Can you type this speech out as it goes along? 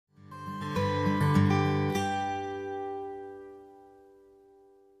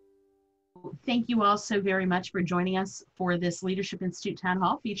Thank you all so very much for joining us for this Leadership Institute Town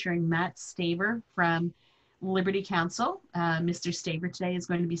Hall featuring Matt Staver from Liberty Counsel. Mr. Staver today is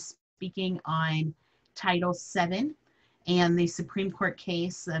going to be speaking on Title VII and the Supreme Court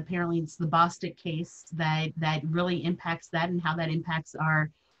case. Apparently it's the BOSTOCK case that really impacts that and how that impacts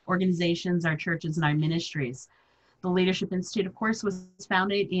our organizations, our churches, and our ministries. The Leadership Institute, of course, was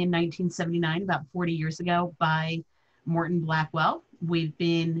founded in 1979, about 40 years ago, by Morton Blackwell. We've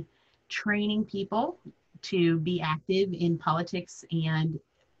been training people to be active in politics and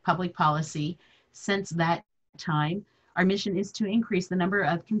public policy since that time. Our mission is to increase the number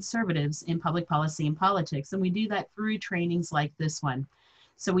of conservatives in public policy and politics, and we do that through trainings like this one.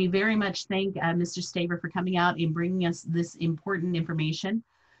 So we very much thank Mr. Staver for coming out and bringing us this important information.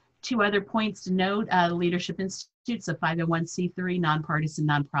 Two other points to note: Leadership Institute's a 501c3 nonpartisan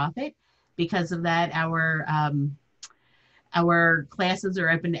nonprofit. Because of that, our classes are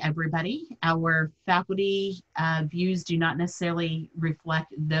open to everybody. Our faculty views do not necessarily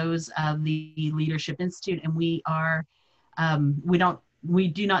reflect those of the Leadership Institute, and we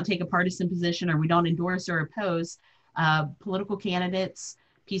do not take a partisan position, or we don't endorse or oppose political candidates,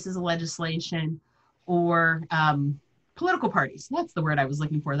 pieces of legislation, or political parties. That's the word I was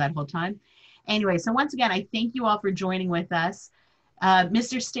looking for that whole time. Anyway, so once again, I thank you all for joining with us.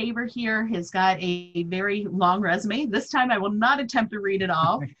 Mr. Staver here has got a very long resume. This time I will not attempt to read it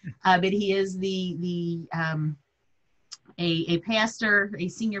all, but he is a pastor, a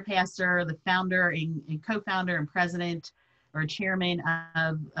senior pastor, the founder and co-founder and president or chairman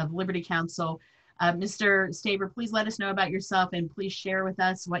of Liberty Counsel. Mr. Staver, please let us know about yourself and please share with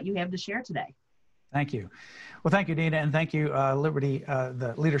us what you have to share today. Thank you. Well, thank you, Dina, and thank you, Liberty,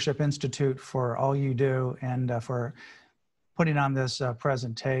 the Leadership Institute, for all you do and for putting on this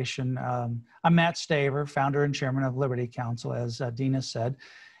presentation. I'm Matt Staver, founder and chairman of Liberty Counsel, as Dina said.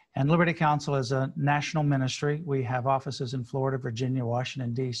 And Liberty Counsel is a national ministry. We have offices in Florida, Virginia,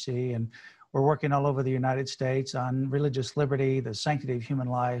 Washington, D.C., and we're working all over the United States on religious liberty, the sanctity of human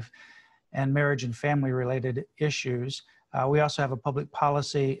life, and marriage and family-related issues. We also have a public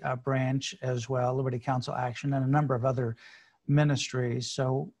policy branch as well, Liberty Counsel Action, and a number of other ministries.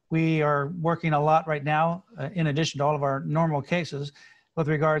 So we are working a lot right now, in addition to all of our normal cases, with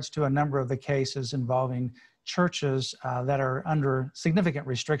regards to a number of the cases involving churches that are under significant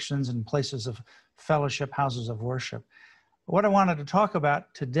restrictions in places of fellowship, houses of worship. What I wanted to talk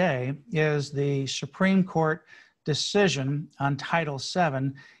about today is the Supreme Court decision on Title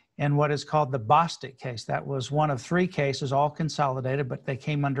VII in what is called the BOSTOCK case. That was one of three cases, all consolidated, but they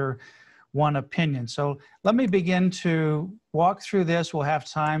came under one opinion. So let me begin to walk through this. We'll have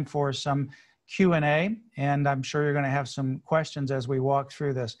time for some Q&A, and I'm sure you're going to have some questions as we walk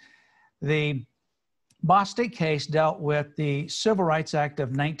through this. The BOSTOCK case dealt with the Civil Rights Act of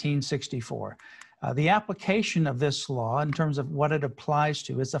 1964. The application of this law, in terms of what it applies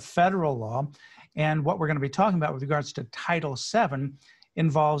to, is a federal law, and what we're going to be talking about with regards to Title VII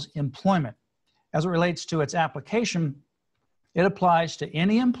involves employment. As it relates to its application, it applies to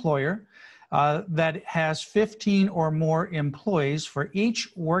any employer that has 15 or more employees for each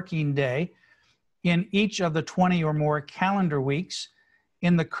working day in each of the 20 or more calendar weeks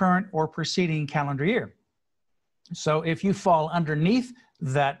in the current or preceding calendar year. So if you fall underneath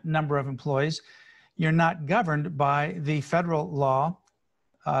that number of employees, you're not governed by the federal law,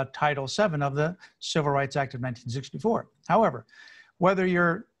 Title VII of the Civil Rights Act of 1964. However, whether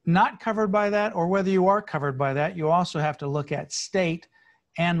you're not covered by that or whether you are covered by that, you also have to look at state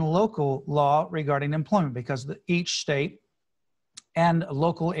and local law regarding employment, because each state and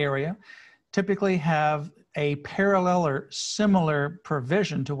local area typically have a parallel or similar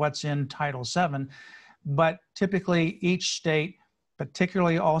provision to what's in Title VII, but typically each state,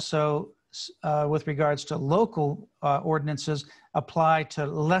 particularly also with regards to local ordinances, apply to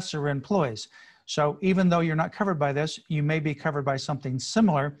lesser employees. So even though you're not covered by this, you may be covered by something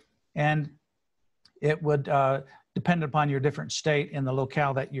similar, and it would depend upon your different state and the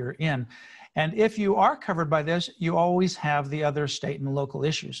locale that you're in. And if you are covered by this, you always have the other state and local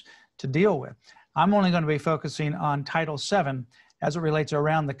issues to deal with. I'm only going to be focusing on Title VII as it relates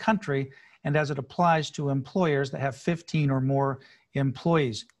around the country and as it applies to employers that have 15 or more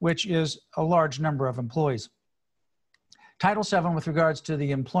employees, which is a large number of employees. Title VII, with regards to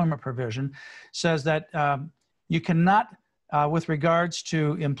the employment provision, says that you cannot, with regards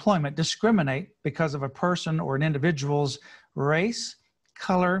to employment, discriminate because of a person or an individual's race,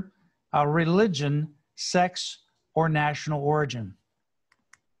 color, religion, sex, or national origin.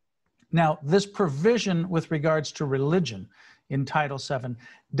 Now, this provision with regards to religion in Title VII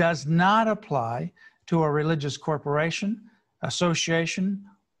does not apply to a religious corporation, association,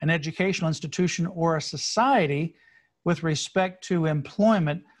 an educational institution, or a society with respect to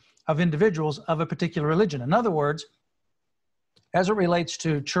employment of individuals of a particular religion. In other words, as it relates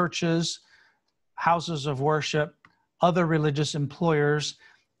to churches, houses of worship, other religious employers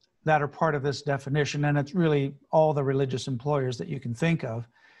that are part of this definition, and it's really all the religious employers that you can think of,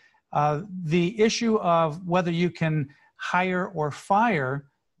 the issue of whether you can hire or fire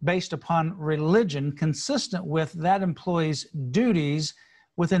based upon religion consistent with that employee's duties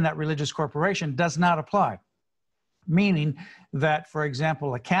within that religious corporation does not apply. Meaning that, for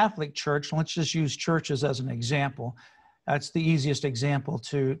example, a Catholic church, let's just use churches as an example. That's the easiest example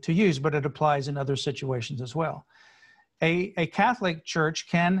to use, but it applies in other situations as well. A Catholic church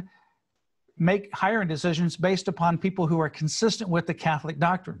can make hiring decisions based upon people who are consistent with the Catholic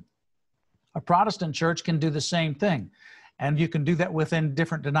doctrine. A Protestant church can do the same thing, and you can do that within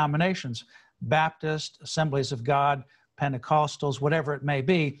different denominations. Baptist, Assemblies of God, Pentecostals, whatever it may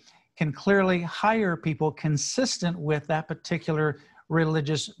be, can clearly hire people consistent with that particular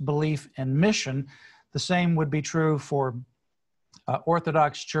religious belief and mission. The same would be true for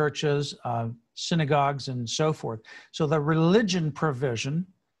Orthodox churches, synagogues, and so forth. So the religion provision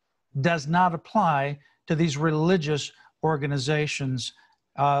does not apply to these religious organizations.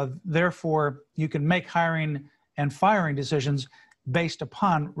 Therefore, you can make hiring and firing decisions based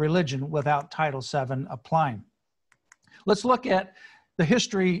upon religion without Title VII applying. Let's look at the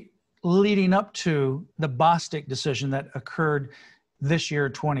history leading up to the BOSTOCK decision that occurred this year,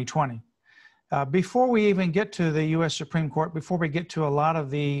 2020. Before we even get to the U.S. Supreme Court, before we get to a lot of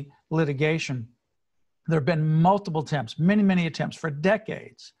the litigation, there have been multiple attempts, many attempts for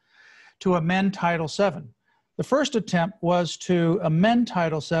decades to amend Title VII. The first attempt was to amend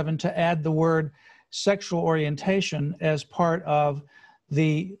Title VII to add the word sexual orientation as part of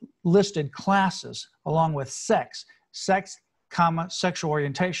the listed classes, along with sex, sexual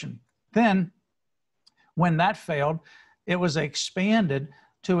orientation. Then, when that failed, it was expanded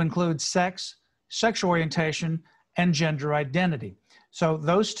to include sex, sexual orientation, and gender identity. So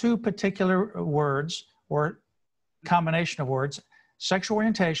those two particular words, or combination of words, sexual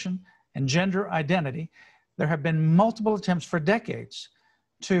orientation and gender identity, there have been multiple attempts for decades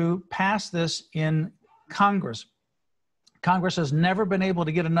to pass this in Congress. Congress has never been able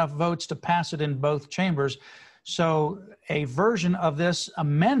to get enough votes to pass it in both chambers. So a version of this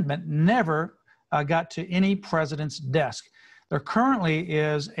amendment never got to any president's desk. There currently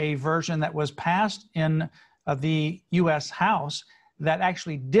is a version that was passed in the U.S. House that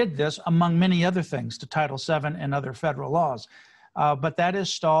actually did this, among many other things, to Title VII and other federal laws. But that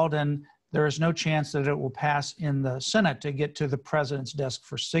is stalled, and there is no chance that it will pass in the Senate to get to the president's desk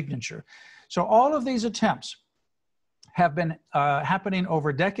for signature. So all of these attempts have been happening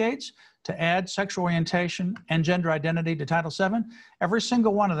over decades to add sexual orientation and gender identity to Title VII. Every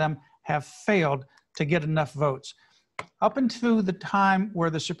single one of them have failed to get enough votes. Up until the time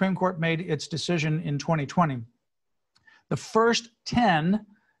where the Supreme Court made its decision in 2020, the first 10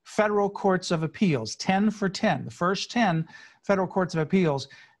 federal courts of appeals, 10 for 10, the first 10 federal courts of appeals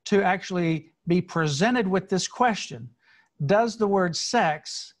to actually be presented with this question: does the word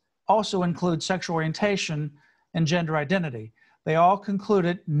sex also include sexual orientation and gender identity? They all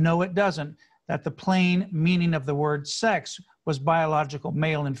concluded, no, it doesn't, that the plain meaning of the word sex was biological,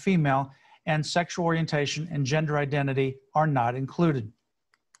 male and female, and sexual orientation and gender identity are not included.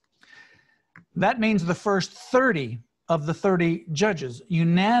 That means the first 30 of the 30 judges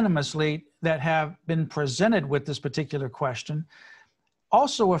unanimously that have been presented with this particular question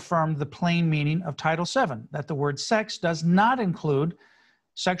also affirmed the plain meaning of Title VII, that the word sex does not include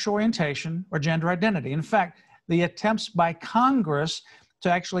sexual orientation or gender identity. In fact, the attempts by Congress to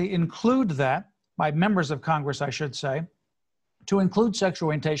actually include that, by members of Congress, I should say, to include sexual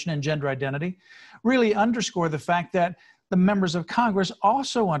orientation and gender identity, really underscore the fact that the members of Congress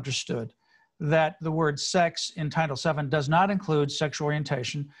also understood that the word sex in Title VII does not include sexual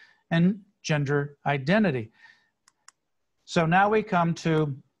orientation and gender identity. So now we come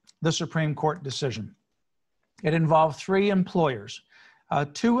to the Supreme Court decision. It involved 3 employers.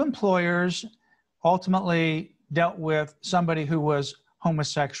 2 employers ultimately dealt with somebody who was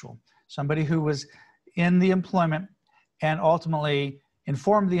homosexual, somebody who was in the employment and ultimately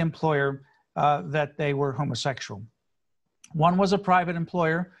informed the employer that they were homosexual. One was a private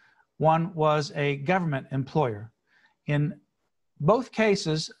employer, one was a government employer. In both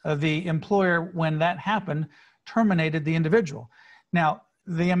cases, the employer, when that happened, terminated the individual. Now,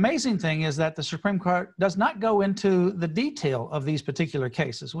 the amazing thing is that the Supreme Court does not go into the detail of these particular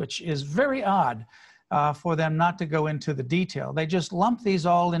cases, which is very odd for them not to go into the detail. They just lump these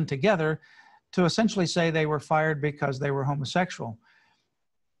all in together to essentially say they were fired because they were homosexual.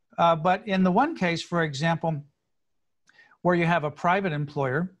 But in the one case, for example, where you have a private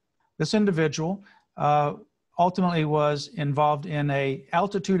employer, this individual ultimately was involved in a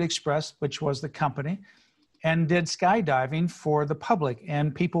Altitude Express, which was the company, and did skydiving for the public.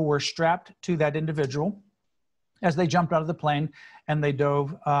 And people were strapped to that individual as they jumped out of the plane and they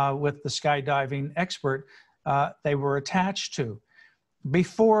dove with the skydiving expert they were attached to.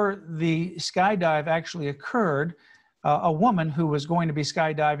 Before the skydive actually occurred, a woman who was going to be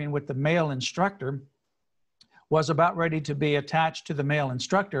skydiving with the male instructor was about ready to be attached to the male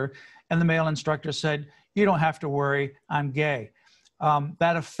instructor, and the male instructor said, "You don't have to worry, I'm gay."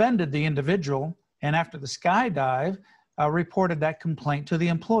 That offended the individual, and after the skydive, reported that complaint to the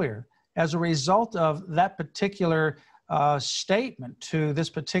employer. As a result of that particular statement to this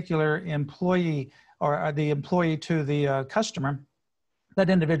particular employee, or the employee to the customer,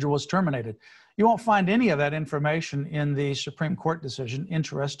 that individual was terminated. You won't find any of that information in the Supreme Court decision,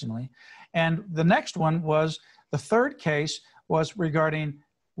 interestingly. And the next one was, the third case was regarding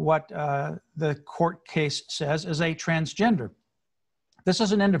what the court case says is a transgender. This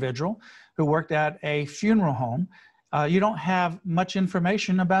is an individual who worked at a funeral home. You don't have much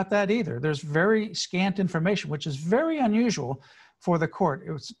information about that either. There's very scant information, which is very unusual for the court.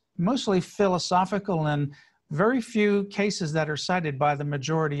 It was mostly philosophical and very few cases that are cited by the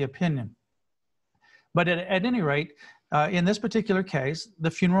majority opinion. But at any rate, in this particular case,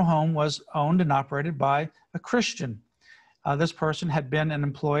 the funeral home was owned and operated by a Christian. This person had been an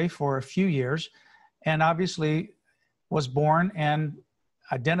employee for a few years and obviously was born and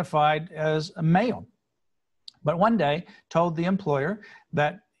identified as a male. But one day told the employer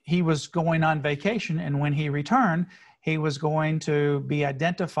that he was going on vacation, and when he returned, he was going to be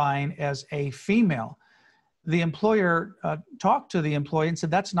identifying as a female. The employer talked to the employee and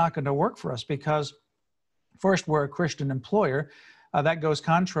said, "That's not going to work for us because first, we're a Christian employer. That goes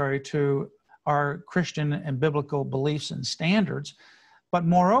contrary to our Christian and biblical beliefs and standards. But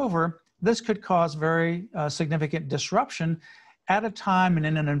moreover, this could cause very significant disruption at a time and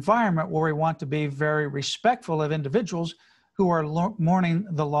in an environment where we want to be very respectful of individuals who are mourning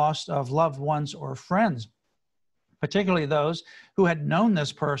the loss of loved ones or friends, particularly those who had known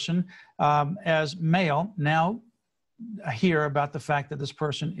this person as male, now hear about the fact that this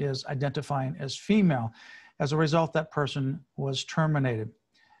person is identifying as female. As a result, that person was terminated.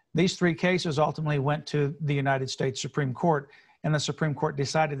 These three cases ultimately went to the United States Supreme Court, and the Supreme Court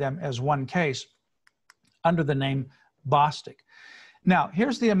decided them as one case under the name BOSTOCK. Now,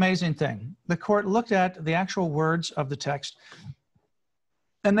 here's the amazing thing. The court looked at the actual words of the text,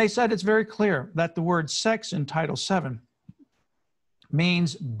 and they said it's very clear that the word sex in Title VII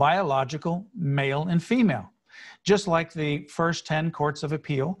means biological male and female, just like the first 10 courts of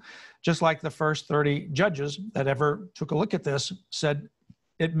appeal, just like the first 30 judges that ever took a look at this said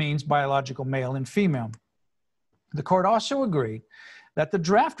it means biological male and female. The court also agreed that the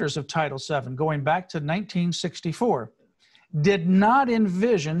drafters of Title VII, going back to 1964, did not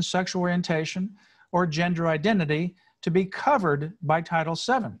envision sexual orientation or gender identity to be covered by Title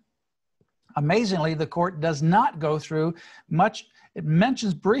VII. Amazingly, the court does not go through much. It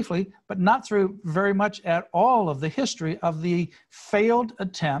mentions briefly, but not through very much at all, of the history of the failed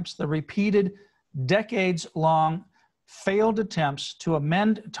attempts, the repeated decades-long failed attempts to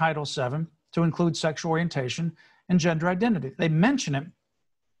amend Title VII to include sexual orientation and gender identity. They mention it,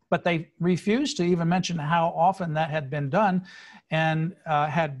 but they refuse to even mention how often that had been done and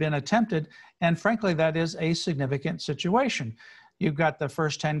had been attempted. And frankly, that is a significant situation. You've got the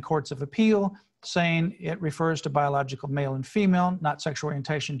first 10 courts of appeal saying it refers to biological male and female, not sexual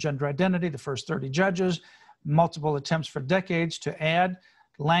orientation, gender identity. The first 30 judges, multiple attempts for decades to add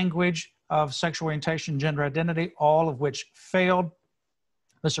language of sexual orientation, gender identity, all of which failed.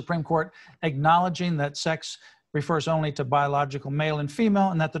 The Supreme Court acknowledging that sex refers only to biological male and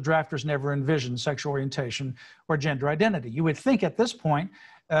female, and that the drafters never envisioned sexual orientation or gender identity. You would think at this point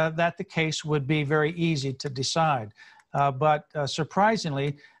that the case would be very easy to decide. But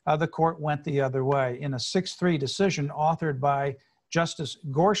surprisingly, the court went the other way. In a 6-3 decision authored by Justice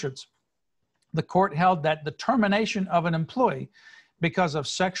Gorsuch, the court held that the termination of an employee because of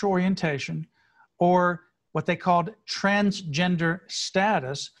sexual orientation or what they called transgender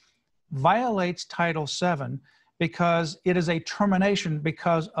status violates Title VII because it is a termination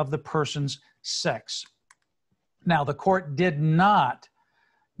because of the person's sex. Now, the court did not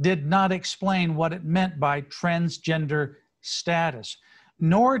explain what it meant by transgender status,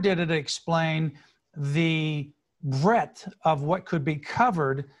 nor did it explain the breadth of what could be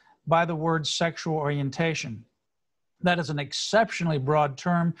covered by the word sexual orientation. That is an exceptionally broad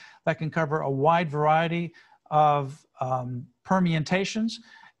term that can cover a wide variety of permutations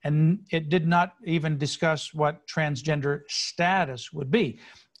And it did not even discuss what transgender status would be.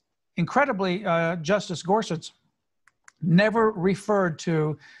 Incredibly, Justice Gorsuch never referred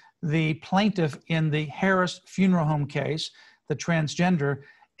to the plaintiff in the Harris Funeral Home case, the transgender,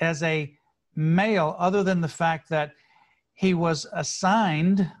 as a male, other than the fact that he was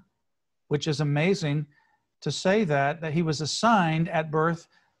assigned, which is amazing to say that he was assigned at birth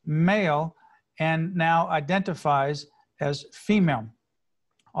male and now identifies as female.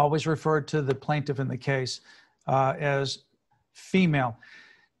 Always referred to the plaintiff in the case as female.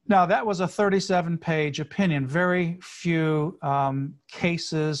 Now, that was a 37-page opinion, very few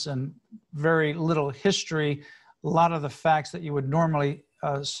cases and very little history. A lot of the facts that you would normally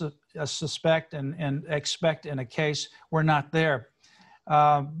suspect and expect in a case were not there.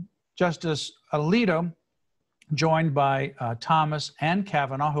 Justice Alito, joined by Thomas and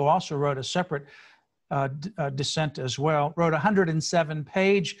Kavanaugh, who also wrote a separate dissent as well, wrote a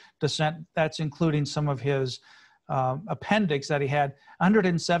 107-page dissent. That's including some of his appendix that he had,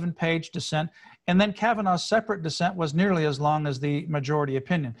 107-page dissent. And then Kavanaugh's separate dissent was nearly as long as the majority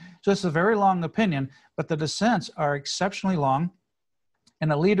opinion. So it's a very long opinion, but the dissents are exceptionally long,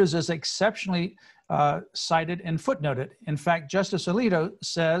 and Alito's is exceptionally cited and footnoted. In fact, Justice Alito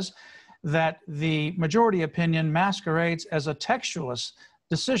says that the majority opinion masquerades as a textualist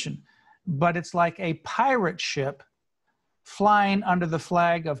decision, but it's like a pirate ship flying under the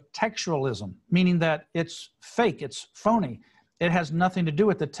flag of textualism, meaning that it's fake, it's phony. It has nothing to do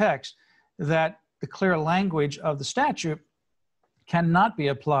with the text, that the clear language of the statute cannot be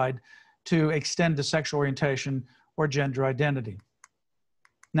applied to extend to sexual orientation or gender identity.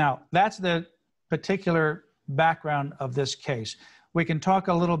 Now, that's the particular background of this case. We can talk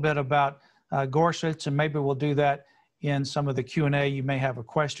a little bit about Gorsuch, and maybe we'll do that in some of the Q&A. You may have a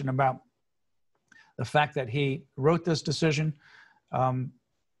question about the fact that he wrote this decision.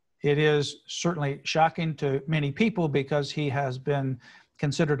 It is certainly shocking to many people because he has been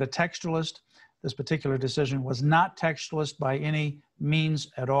considered a textualist. This particular decision was not textualist by any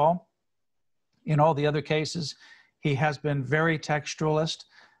means at all. In all the other cases, he has been very textualist,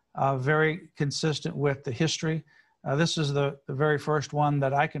 very consistent with the history. This is the very first one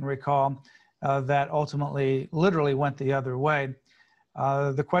that I can recall that ultimately literally went the other way.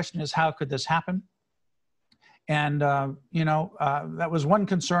 The question is, how could this happen? And, that was one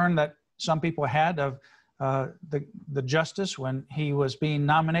concern that some people had of the justice when he was being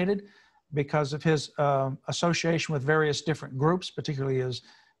nominated, because of his association with various different groups, particularly his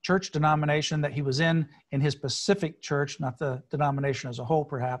church denomination that he was in his specific church, not the denomination as a whole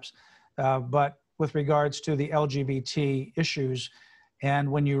perhaps, but with regards to the LGBT issues.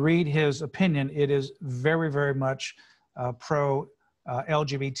 And when you read his opinion, it is very, very much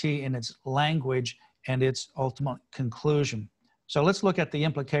pro-LGBT in its language and its ultimate conclusion. So let's look at the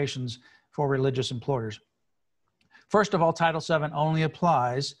implications for religious employers. First of all, Title VII only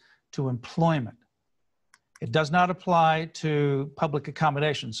applies to employment. It does not apply to public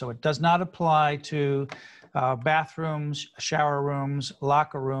accommodations. So it does not apply to bathrooms, shower rooms,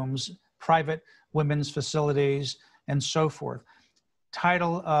 locker rooms, private women's facilities, and so forth.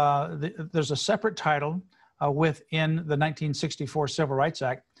 There's a separate title within the 1964 Civil Rights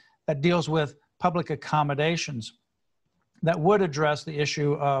Act that deals with public accommodations that would address the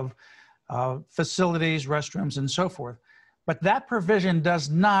issue of facilities, restrooms, and so forth. But that provision does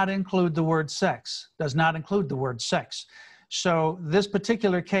not include the word sex, does not include the word sex. So this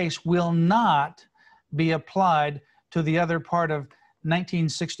particular case will not be applied to the other part of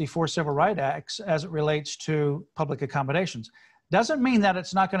 1964 Civil Rights Acts as it relates to public accommodations. Doesn't mean that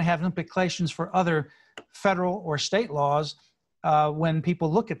it's not going to have implications for other federal or state laws when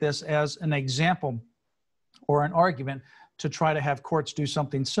people look at this as an example or an argument to try to have courts do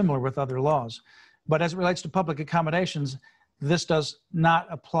something similar with other laws. But as it relates to public accommodations, this does not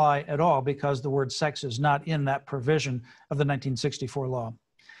apply at all because the word sex is not in that provision of the 1964 law.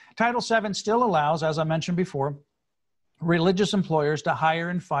 Title VII still allows, as I mentioned before, religious employers to hire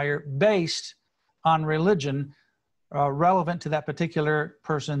and fire based on religion relevant to that particular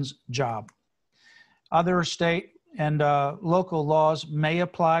person's job. Other state and local laws may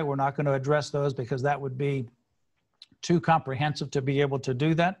apply. We're not going to address those because that would be too comprehensive to be able to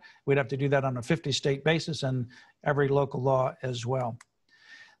do that. We'd have to do that on a 50-state basis and every local law as well.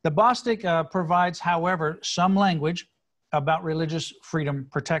 The BOSTOCK provides, however, some language about religious freedom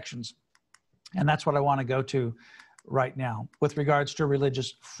protections. And that's what I want to go to right now with regards to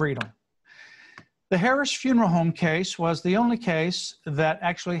religious freedom. The Harris Funeral Home case was the only case that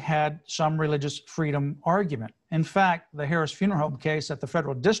actually had some religious freedom argument. In fact, the Harris Funeral Home case at the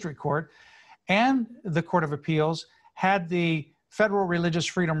Federal District Court and the Court of Appeals had the Federal Religious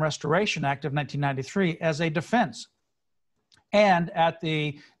Freedom Restoration Act of 1993 as a defense. And at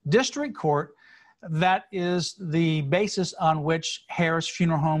the district court, that is the basis on which Harris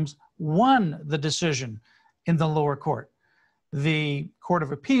Funeral Homes won the decision in the lower court. The Court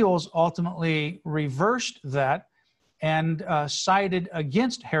of Appeals ultimately reversed that and sided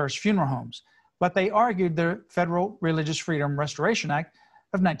against Harris Funeral Homes, but they argued the Federal Religious Freedom Restoration Act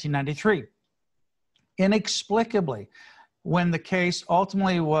of 1993. Inexplicably, when the case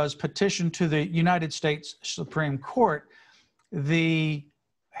ultimately was petitioned to the United States Supreme Court, the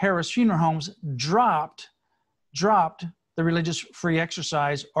Harris Funeral Homes dropped the religious free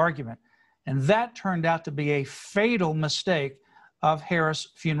exercise argument. And that turned out to be a fatal mistake of Harris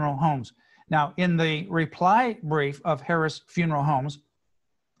Funeral Homes. Now, in the reply brief of Harris Funeral Homes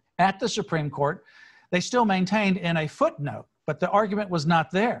at the Supreme Court, they still maintained in a footnote, but the argument was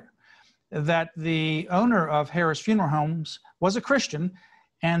not there, that the owner of Harris Funeral Homes was a Christian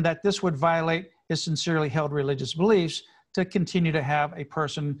and that this would violate his sincerely held religious beliefs to continue to have a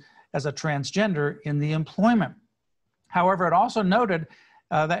person as a transgender in the employment. However, it also noted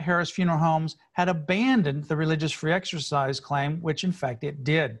that Harris Funeral Homes had abandoned the religious free exercise claim, which in fact it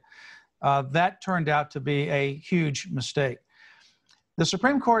did. That turned out to be a huge mistake. The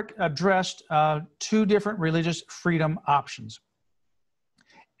Supreme Court addressed two different religious freedom options.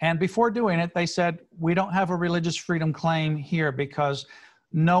 And before doing it, they said, we don't have a religious freedom claim here because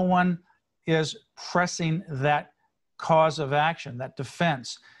no one is pressing that cause of action, that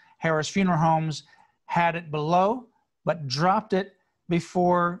defense. Harris Funeral Homes had it below, but dropped it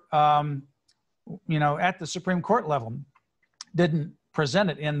before, at the Supreme Court level, didn't present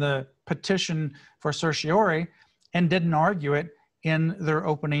it in the petition for certiorari and didn't argue it in their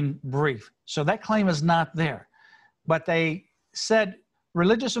opening brief. So that claim is not there. But they said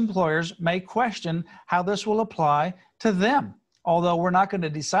religious employers may question how this will apply to them, although we're not going to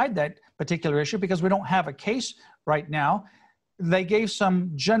decide that particular issue because we don't have a case right now. They gave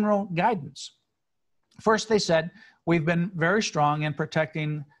some general guidance. First, they said, we've been very strong in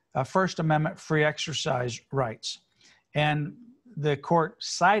protecting First Amendment free exercise rights. And the court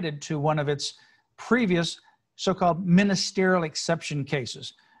cited to one of its previous so-called ministerial exception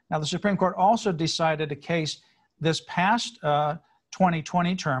cases. Now, the Supreme Court also decided a case this past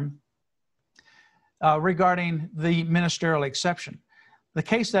 2020 term regarding the ministerial exception. The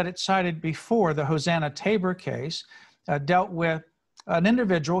case that it cited before, the Hosanna Tabor case, dealt with an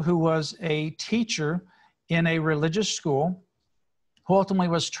individual who was a teacher in a religious school who ultimately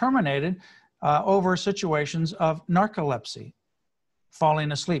was terminated over situations of narcolepsy,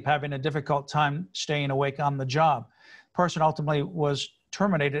 falling asleep, having a difficult time staying awake on the job. Person ultimately was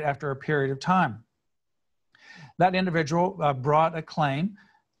terminated after a period of time. That individual brought a claim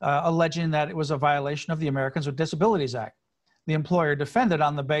alleging that it was a violation of the Americans with Disabilities Act. The employer defended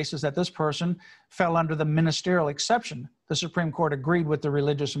on the basis that this person fell under the ministerial exception. The Supreme Court agreed with the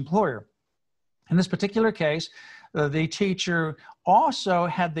religious employer. In this particular case, the teacher also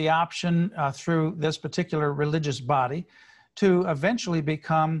had the option through this particular religious body to eventually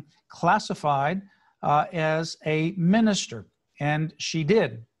become classified as a minister, and she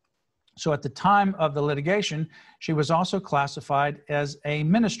did. So at the time of the litigation, she was also classified as a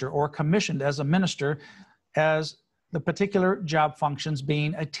minister or commissioned as a minister, as the particular job functions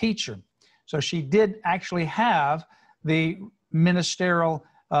being a teacher. So she did actually have the ministerial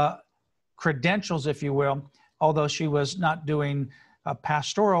credentials, if you will, although she was not doing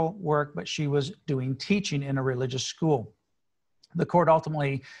pastoral work, but she was doing teaching in a religious school. The court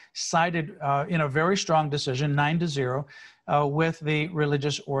ultimately sided in a very strong decision, 9-0, with the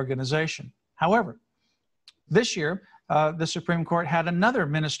religious organization. However, this year, the Supreme Court had another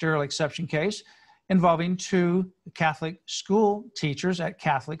ministerial exception case involving two Catholic school teachers at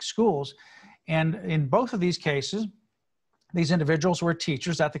Catholic schools. And in both of these cases, these individuals were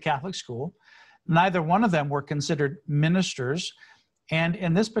teachers at the Catholic school. Neither one of them were considered ministers. And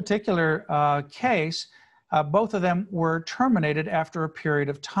in this particular case, both of them were terminated after a period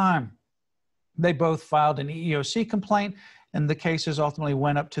of time. They both filed an EEOC complaint, and the cases ultimately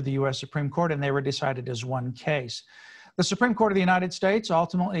went up to the U.S. Supreme Court, and they were decided as one case. The Supreme Court of the United States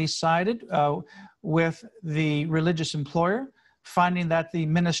ultimately sided with the religious employer, finding that the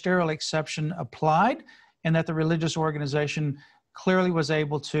ministerial exception applied and that the religious organization clearly was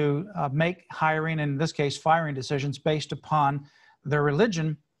able to make hiring, and in this case, firing decisions based upon their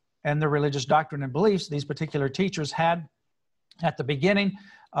religion and their religious doctrine and beliefs these particular teachers had at the beginning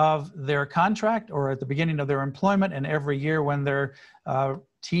of their contract or at the beginning of their employment, and every year when their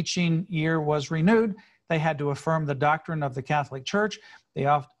teaching year was renewed, they had to affirm the doctrine of the Catholic Church. They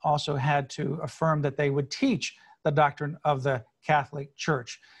also had to affirm that they would teach the doctrine of the Catholic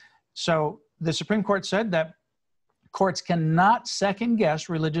Church. So the Supreme Court said that courts cannot second guess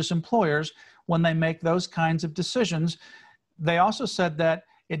religious employers when they make those kinds of decisions. They also said that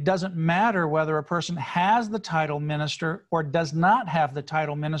it doesn't matter whether a person has the title minister or does not have the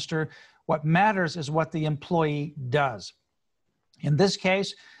title minister. What matters is what the employee does. In this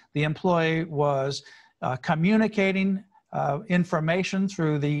case, the employee was communicating information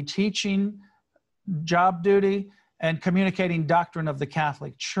through the teaching job duty and communicating doctrine of the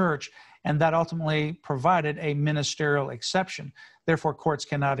Catholic Church, and that ultimately provided a ministerial exception. Therefore, courts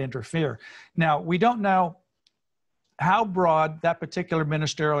cannot interfere. Now, we don't know how broad that particular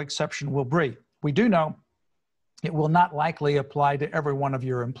ministerial exception will be. We do know it will not likely apply to every one of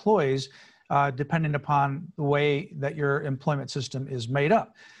your employees, depending upon the way that your employment system is made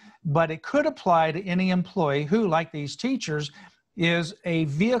up. But it could apply to any employee who, like these teachers, is a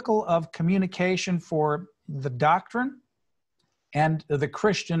vehicle of communication for the doctrine and the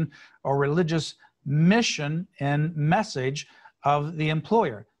Christian or religious mission and message of the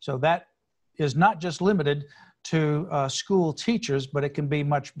employer. So that is not just limited to school teachers, but it can be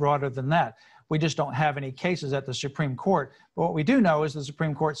much broader than that. We just don't have any cases at the Supreme Court. But what we do know is the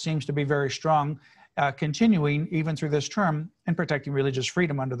Supreme Court seems to be very strong, continuing even through this term in protecting religious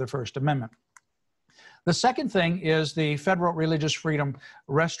freedom under the First Amendment. The second thing is the Federal Religious Freedom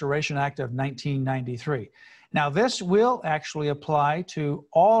Restoration Act of 1993. Now, this will actually apply to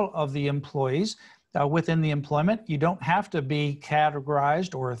all of the employees within the employment. You don't have to be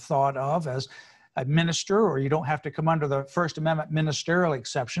categorized or thought of as a minister, or you don't have to come under the First Amendment ministerial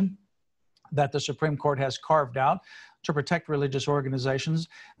exception that the Supreme Court has carved out to protect religious organizations.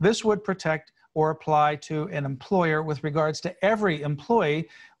 This would protect or apply to an employer with regards to every employee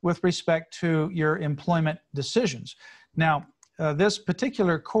with respect to your employment decisions. Now, this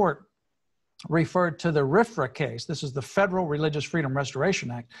particular court referred to the RFRA case, this is the Federal Religious Freedom Restoration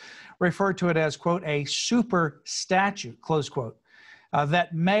Act, referred to it as, quote, a super statute, close quote,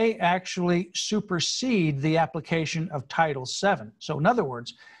 that may actually supersede the application of Title VII. So in other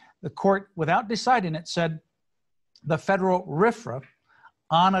words, the court, without deciding it, said the federal RFRA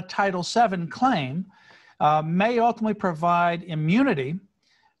on a Title VII claim may ultimately provide immunity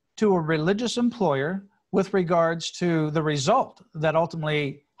to a religious employer with regards to the result that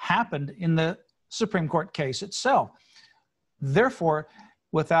ultimately happened in the Supreme Court case itself. Therefore,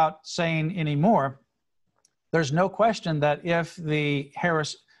 without saying any more, there's no question that if the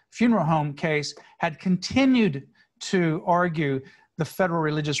Harris Funeral Home case had continued to argue the Federal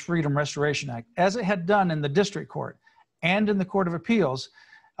Religious Freedom Restoration Act, as it had done in the district court and in the Court of Appeals,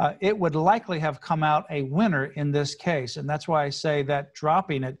 it would likely have come out a winner in this case. And that's why I say that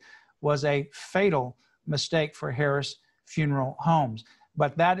dropping it was a fatal mistake for Harris Funeral Homes.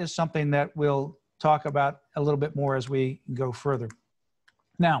 But that is something that we'll talk about a little bit more as we go further.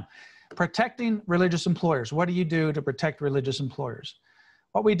 Now, protecting religious employers. What do you do to protect religious employers?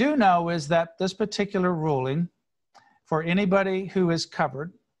 What we do know is that this particular ruling, for anybody who is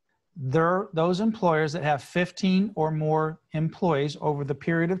covered, those employers that have 15 or more employees over the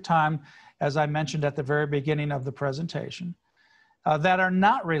period of time, as I mentioned at the very beginning of the presentation, that are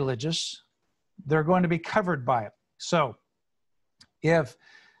not religious, they're going to be covered by it. So if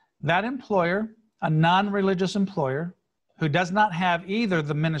that employer, a non-religious employer, who does not have either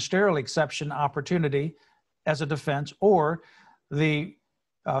the ministerial exception opportunity as a defense or the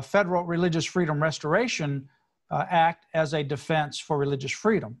Federal Religious Freedom Restoration Act as a defense for religious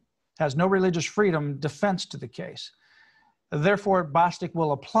freedom, has no religious freedom defense to the case. Therefore, BOSTOCK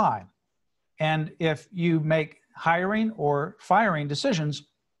will apply. And if you make hiring or firing decisions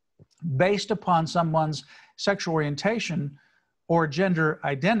based upon someone's sexual orientation or gender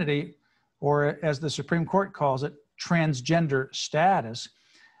identity, or as the Supreme Court calls it, transgender status,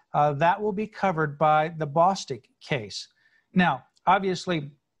 that will be covered by the BOSTOCK case. Now,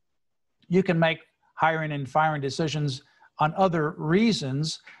 obviously, you can make hiring and firing decisions on other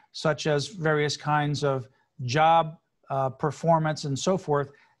reasons, such as various kinds of job performance and so forth.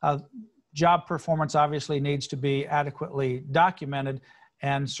 Job performance obviously needs to be adequately documented,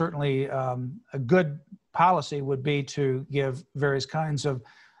 and certainly a good policy would be to give various kinds of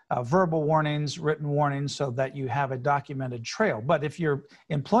verbal warnings, written warnings, so that you have a documented trail. But if your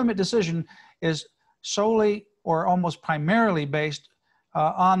employment decision is solely or almost primarily based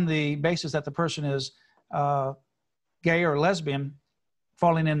on the basis that the person is gay or lesbian,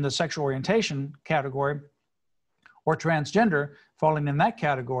 falling in the sexual orientation category, or transgender, falling in that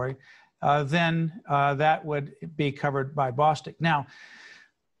category, then that would be covered by BOSTOCK. Now,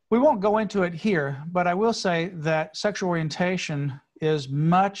 we won't go into it here, but I will say that sexual orientation is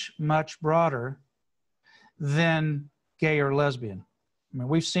much, much broader than gay or lesbian. I mean,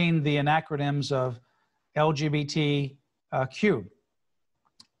 we've seen the acronyms of LGBTQ,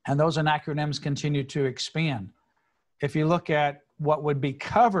 and those acronyms continue to expand. If you look at what would be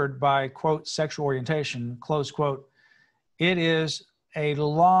covered by, quote, sexual orientation, close quote, it is a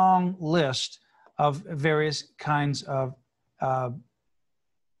long list of various kinds of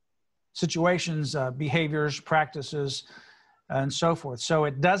situations, behaviors, practices, and so forth. So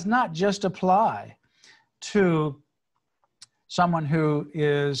it does not just apply to someone who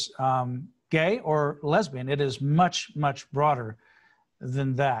is gay or lesbian. It is much, much broader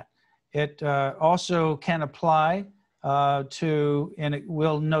than that. It also can apply to, and it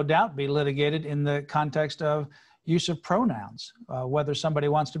will no doubt be litigated in the context of use of pronouns, whether somebody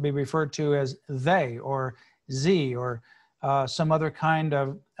wants to be referred to as they or ze or some other kind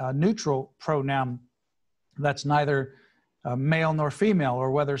of neutral pronoun that's neither male nor female, or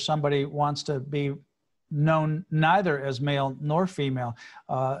whether somebody wants to be known neither as male nor female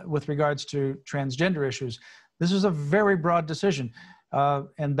with regards to transgender issues. This is a very broad decision.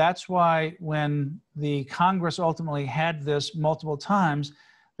 And that's why when the Congress ultimately had this multiple times,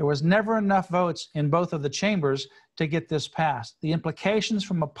 there was never enough votes in both of the chambers to get this passed. The implications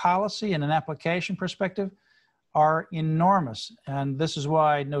from a policy and an application perspective are enormous. And this is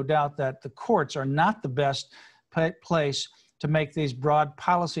why, no doubt, that the courts are not the best place to make these broad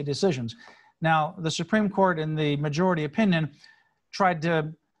policy decisions. Now, the Supreme Court, in the majority opinion, tried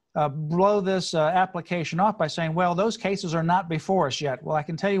to blow this application off by saying, well, those cases are not before us yet. Well, I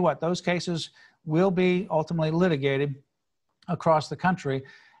can tell you what, those cases will be ultimately litigated across the country,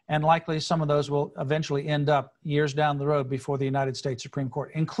 and likely some of those will eventually end up years down the road before the United States Supreme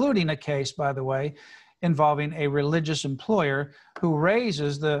Court, including a case, by the way, involving a religious employer who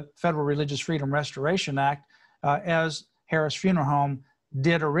raises the Federal Religious Freedom Restoration Act as Harris Funeral Home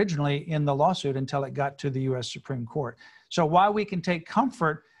did originally in the lawsuit until it got to the U.S. Supreme Court. So while we can take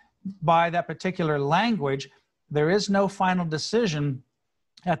comfort by that particular language, there is no final decision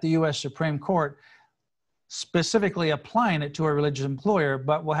at the U.S. Supreme Court specifically applying it to a religious employer,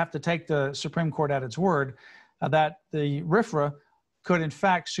 but we'll have to take the Supreme Court at its word that the RFRA could in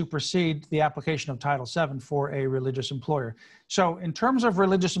fact supersede the application of Title VII for a religious employer. So in terms of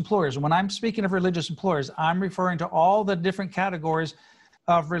religious employers, when I'm speaking of religious employers, I'm referring to all the different categories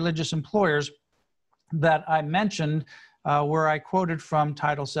of religious employers that I mentioned where I quoted from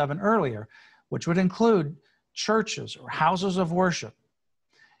Title VII earlier, which would include churches or houses of worship,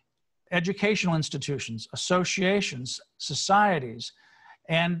 educational institutions, associations, societies,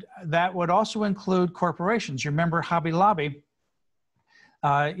 and that would also include corporations. You remember Hobby Lobby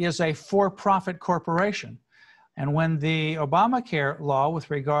is a for-profit corporation. And when the Obamacare law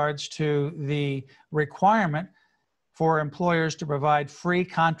with regards to the requirement for employers to provide free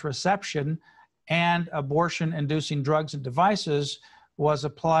contraception and abortion-inducing drugs and devices was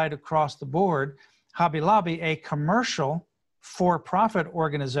applied across the board, Hobby Lobby, a commercial for-profit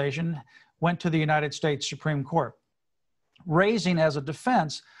organization, went to the United States Supreme Court, raising as a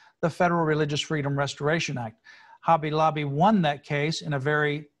defense the Federal Religious Freedom Restoration Act. Hobby Lobby won that case in a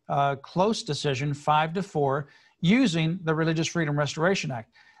very close decision, 5-4, using the Religious Freedom Restoration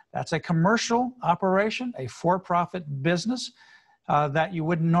Act. That's a commercial operation, a for-profit business that you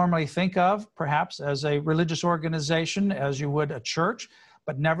wouldn't normally think of, perhaps, as a religious organization, as you would a church.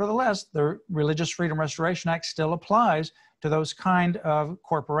 But nevertheless, the Religious Freedom Restoration Act still applies to those kind of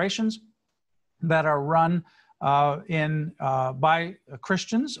corporations that are run by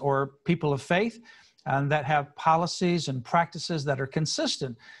Christians or people of faith, and that have policies and practices that are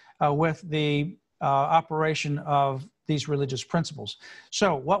consistent with the operation of these religious principles.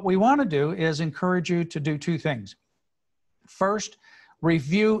 So what we want to do is encourage you to do two things. First,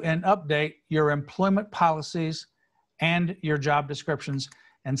 review and update your employment policies and your job descriptions.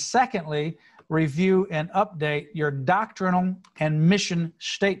 And secondly, review and update your doctrinal and mission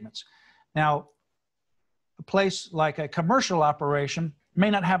statements. Now, a place like a commercial operation may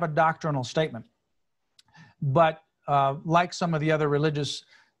not have a doctrinal statement, but like some of the other religious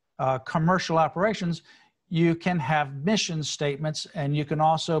commercial operations, you can have mission statements, and you can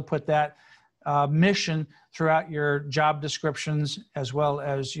also put that mission throughout your job descriptions as well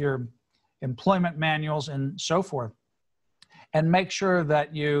as your employment manuals and so forth. And make sure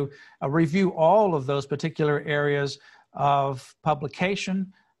that you review all of those particular areas of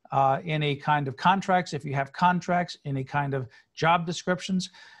publication, any kind of contracts, if you have contracts, any kind of job descriptions.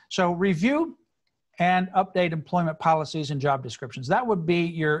 So review and update employment policies and job descriptions. That would be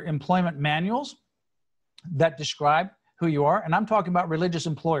your employment manuals that describe who you are. And I'm talking about religious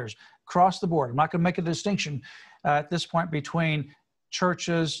employers across the board. I'm not going to make a distinction at this point between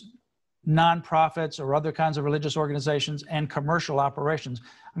churches, nonprofits or other kinds of religious organizations, and commercial operations.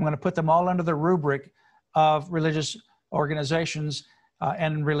 I'm going to put them all under the rubric of religious organizations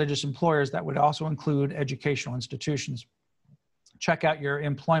and religious employers. That would also include educational institutions. Check out your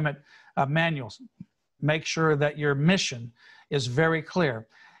employment manuals. Make sure that your mission is very clear.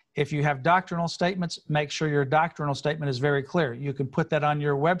 If you have doctrinal statements, make sure your doctrinal statement is very clear. You can put that on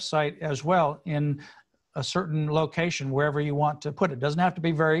your website as well in a certain location, wherever you want to put it. It doesn't have to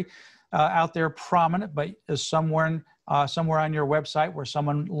be very out there prominent, but is somewhere on your website where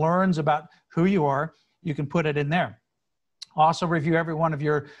someone learns about who you are, you can put it in there. Also review every one of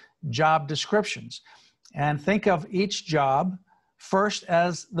your job descriptions and think of each job first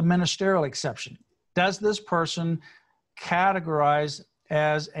as the ministerial exception. Does this person categorize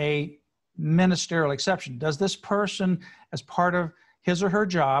as a ministerial exception? Does this person, as part of his or her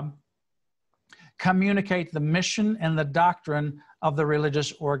job, communicate the mission and the doctrine of the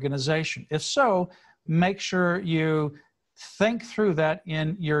religious organization? If so, make sure you think through that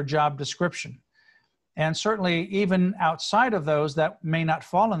in your job description. And certainly, even outside of those that may not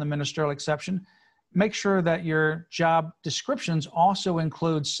fall in the ministerial exception, make sure that your job descriptions also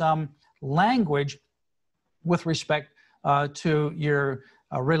include some language with respect to your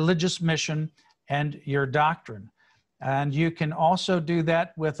religious mission and your doctrine. And you can also do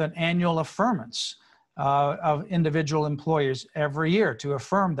that with an annual affirmance of individual employees every year to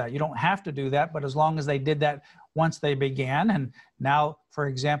affirm that. You don't have to do that, but as long as they did that once they began, and now, for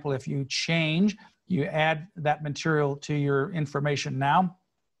example, if you change, you add that material to your information now,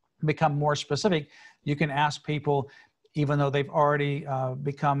 become more specific, you can ask people, even though they've already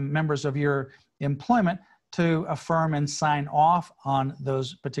become members of your employment, to affirm and sign off on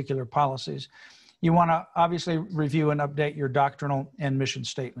those particular policies. You want to obviously review and update your doctrinal and mission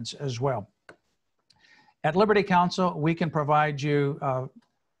statements as well. At Liberty Counsel, we can provide you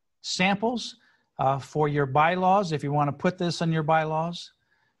samples for your bylaws, if you want to put this in your bylaws,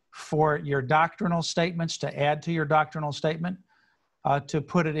 for your doctrinal statements, to add to your doctrinal statement, to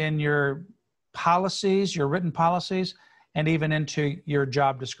put it in your policies, your written policies, and even into your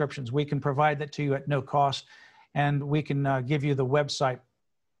job descriptions. We can provide that to you at no cost, and we can give you the website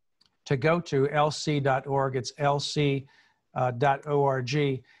to go to, lc.org. It's lc.org,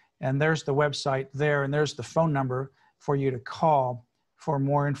 and there's the website there, and there's the phone number for you to call for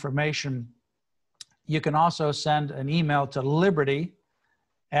more information. You can also send an email to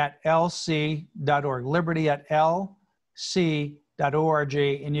liberty@lc.org, liberty@lc.org,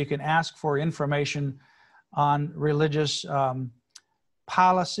 and you can ask for information on religious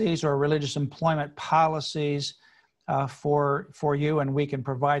policies or religious employment policies for you, and we can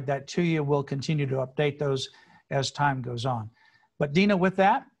provide that to you. We'll continue to update those as time goes on. But Dina, with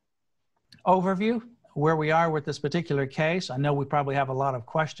that overview, where we are with this particular case, I know we probably have a lot of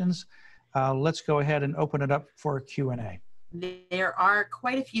questions. Let's go ahead and open it up for Q&A. There are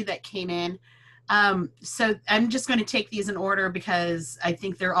quite a few that came in. So I'm just going to take these in order because I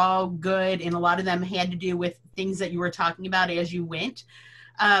think they're all good, and a lot of them had to do with things that you were talking about as you went.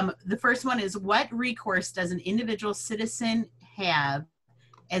 The first one is, what recourse does an individual citizen have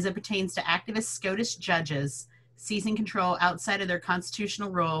as it pertains to activist SCOTUS judges seizing control outside of their constitutional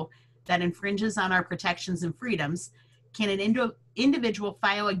role that infringes on our protections and freedoms? Can an individual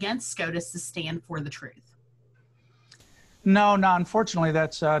file against SCOTUS to stand for the truth? No, unfortunately,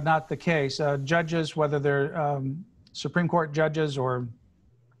 that's not the case. Judges, whether they're Supreme Court judges or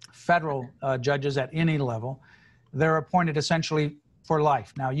federal judges at any level, they're appointed essentially for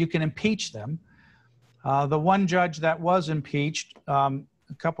life. Now, you can impeach them. The one judge that was impeached a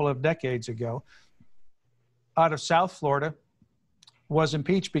couple of decades ago out of South Florida was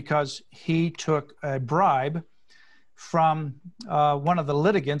impeached because he took a bribe from one of the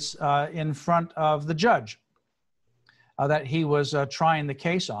litigants in front of the judge that he was trying the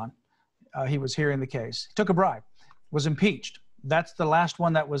case on. He was hearing the case. He took a bribe, was impeached. That's the last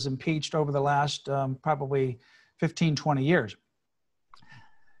one that was impeached over the last probably 15, 20 years.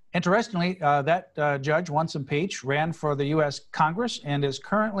 Interestingly, that judge, once impeached, ran for the U.S. Congress and is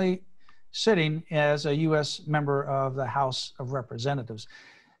currently sitting as a U.S. member of the House of Representatives.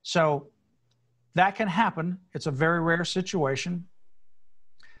 So that can happen. It's a very rare situation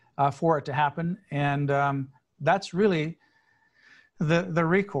for it to happen. And that's really the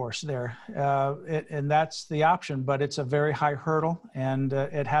recourse there. And that's the option, but it's a very high hurdle, and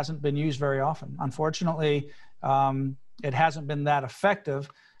it hasn't been used very often. Unfortunately, it hasn't been that effective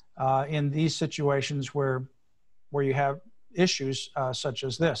in these situations where you have issues such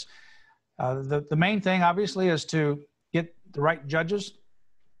as this. The main thing, obviously, is to get the right judges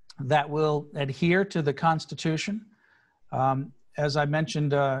that will adhere to the Constitution. As I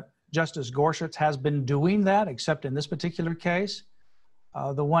mentioned Justice Gorsuch has been doing that, except in this particular case.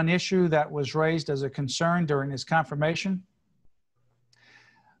 The one issue that was raised as a concern during his confirmation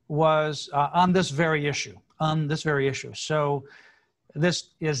was on this very issue, So this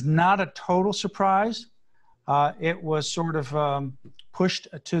is not a total surprise. It was sort of pushed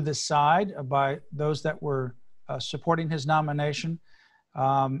to the side by those that were supporting his nomination,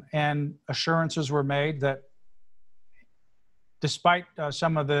 and assurances were made that despite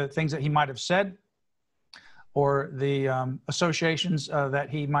some of the things that he might have said or the associations that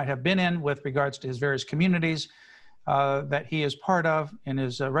he might have been in with regards to his various communities that he is part of in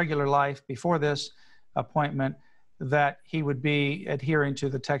his regular life before this appointment, that he would be adhering to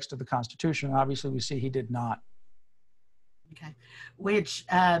the text of the Constitution. Obviously, we see he did not. Okay, which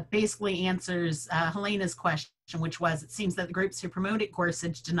basically answers Helena's question, which was, it seems that the groups who promoted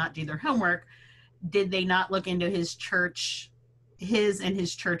Gorsuch did not do their homework. Did they not look into his church, his and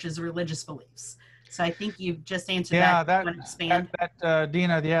his church's religious beliefs? So I think you've just answered that.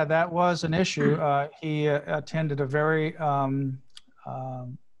 Dina, yeah, that was an issue. He attended a very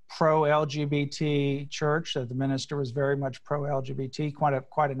pro-LGBT church. The minister was very much pro-LGBT, quite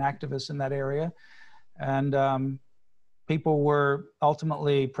an activist in that area. And people were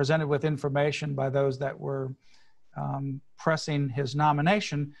ultimately presented with information by those that were pressing his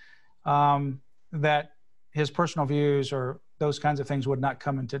nomination that his personal views or those kinds of things would not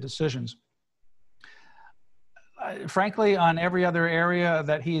come into decisions. Frankly, on every other area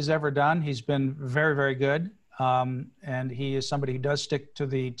that he's ever done, he's been very, very good. And he is somebody who does stick to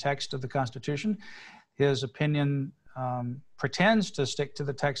the text of the Constitution. His opinion pretends to stick to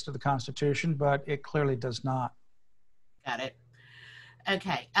the text of the Constitution, but it clearly does not. Got it.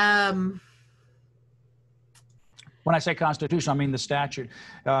 Okay. When I say Constitution, I mean the statute.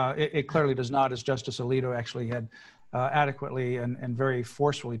 It clearly does not, as Justice Alito actually had adequately and very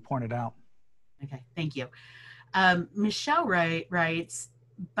forcefully pointed out. Okay, thank you. Michelle writes,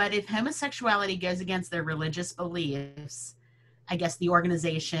 but if homosexuality goes against their religious beliefs, I guess the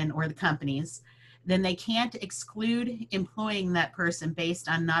organization or the companies, then they can't exclude employing that person based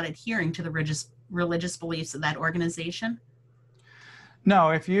on not adhering to the religious beliefs of that organization? No,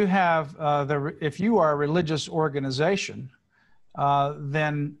 if you have if you are a religious organization,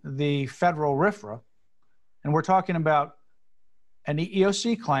 then the federal RFRA, and we're talking about an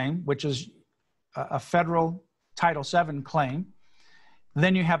EEOC claim, which is a federal Title VII claim.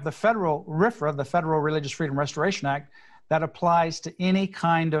 Then you have the federal RFRA, the Federal Religious Freedom Restoration Act, that applies to any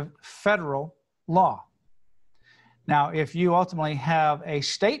kind of federal law. Now, if you ultimately have a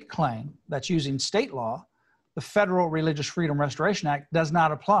state claim that's using state law, the Federal Religious Freedom Restoration Act does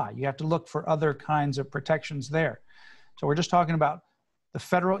not apply. You have to look for other kinds of protections there. So we're just talking about the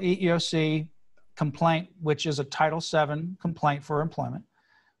federal EEOC complaint, which is a Title VII complaint for employment.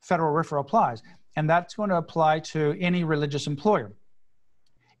 Federal RFRA applies, and that's going to apply to any religious employer.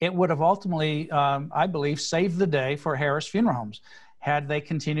 It would have ultimately, I believe, saved the day for Harris Funeral Homes had they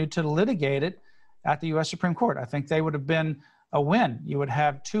continued to litigate it at the U.S. Supreme Court. I think they would have been a win. You would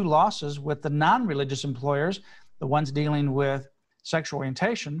have two losses with the non-religious employers, the ones dealing with sexual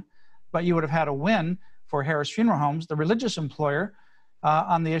orientation, but you would have had a win for Harris Funeral Homes, the religious employer,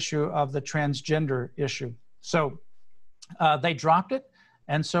 on the issue of the transgender issue. So they dropped it,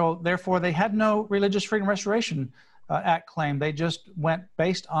 and so therefore they had no Religious Freedom Restoration Act claim. They just went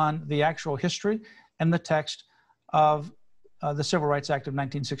based on the actual history and the text of the Civil Rights Act of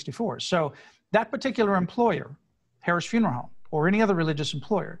 1964. So that particular employer, Harris Funeral Home, or any other religious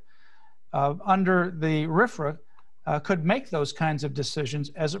employer, under the RFRA, could make those kinds of decisions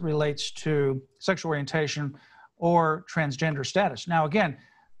as it relates to sexual orientation or transgender status. Now, again,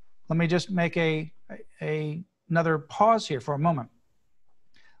 let me just make another pause here for a moment.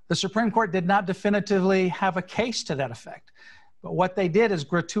 The Supreme Court did not definitively have a case to that effect, but what they did is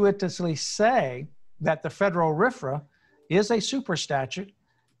gratuitously say that the federal RFRA is a super statute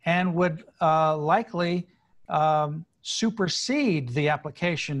and would likely supersede the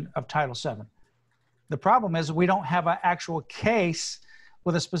application of Title VII. The problem is we don't have an actual case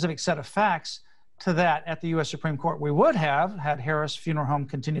with a specific set of facts to that at the U.S. Supreme Court. We would have had Harris Funeral Home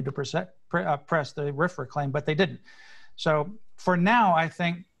continue to press the RFRA claim, but they didn't. So for now, I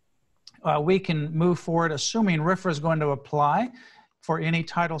think we can move forward assuming RFRA is going to apply for any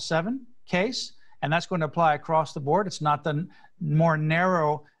Title VII case, and that's going to apply across the board. It's not the more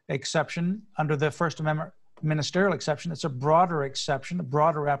narrow exception under the First Amendment ministerial exception. It's a broader exception, a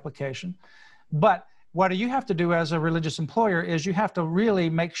broader application. But what you have to do as a religious employer is you have to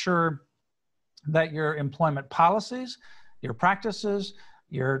really make sure that your employment policies, your practices,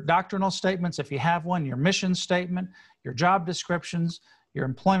 your doctrinal statements, if you have one, your mission statement, your job descriptions, your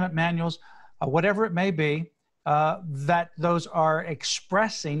employment manuals, whatever it may be, that those are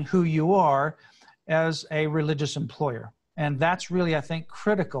expressing who you are as a religious employer. And that's really, I think,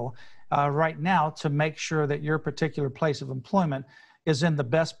 critical right now to make sure that your particular place of employment is in the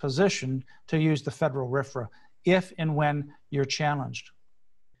best position to use the federal RFRA if and when you're challenged.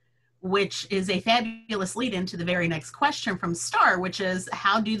 Which is a fabulous lead into the very next question from Star, which is,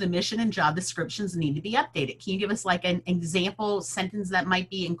 how do the mission and job descriptions need to be updated? Can you give us like an example sentence that might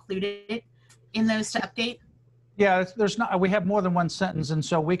be included in those to update? Yeah, we have more than one sentence, and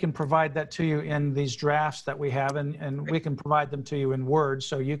so we can provide that to you in these drafts that we have, and we can provide them to you in Word,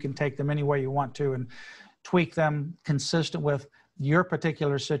 so you can take them any way you want to and tweak them consistent with your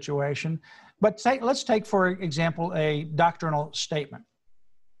particular situation. But let's take, for example, a doctrinal statement.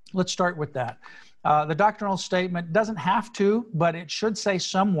 Let's start with that. The doctrinal statement doesn't have to, but it should say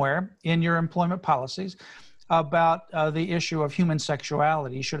somewhere in your employment policies about the issue of human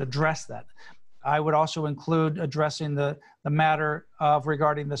sexuality. You should address that. I would also include addressing the matter of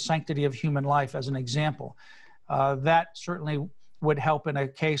regarding the sanctity of human life as an example. That certainly would help in a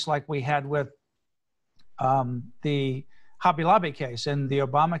case like we had with the Hobby Lobby case in the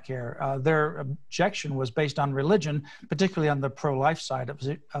Obamacare. Their objection was based on religion, particularly on the pro-life side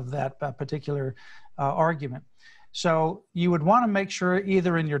of that particular argument. So you would want to make sure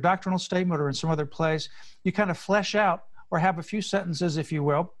either in your doctrinal statement or in some other place, you kind of flesh out or have a few sentences, if you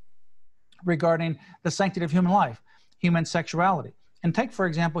will, regarding the sanctity of human life, human sexuality. And take, for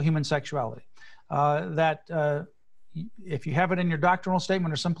example, human sexuality. If you have it in your doctrinal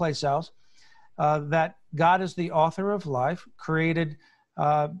statement or someplace else, that God is the author of life, created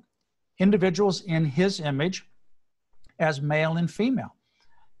individuals in his image as male and female,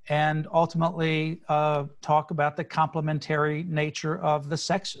 and ultimately talk about the complementary nature of the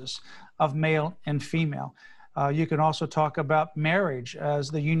sexes of male and female. You can also talk about marriage as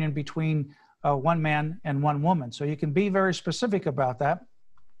the union between one man and one woman. So you can be very specific about that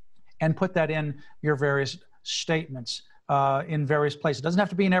and put that in your various statements in various places. It doesn't have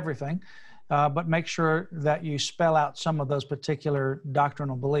to be in everything. But make sure that you spell out some of those particular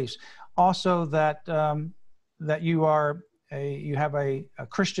doctrinal beliefs. Also, that you have a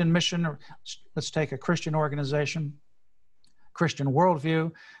Christian mission, or let's take a Christian organization, Christian worldview.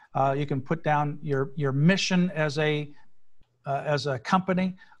 You can put down your mission as a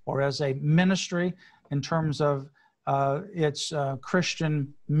company or as a ministry in terms of its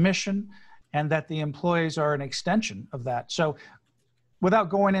Christian mission, and that the employees are an extension of that. So, without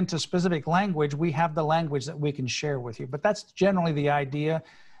going into specific language, we have the language that we can share with you. But that's generally the idea.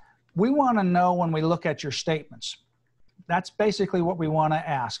 We want to know when we look at your statements. That's basically what we want to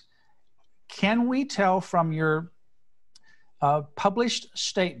ask. Can we tell from your published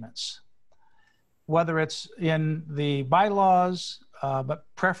statements, whether it's in the bylaws, but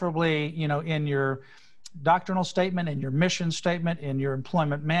preferably, in your doctrinal statement, in your mission statement, in your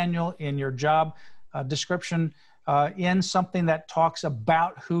employment manual, in your job description, in something that talks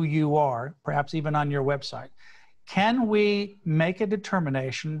about who you are, perhaps even on your website. Can we make a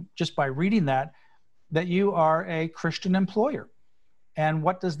determination just by reading that you are a Christian employer? And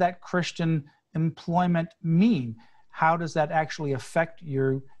what does that Christian employment mean? How does that actually affect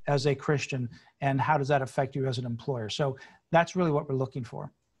you as a Christian? And how does that affect you as an employer? So that's really what we're looking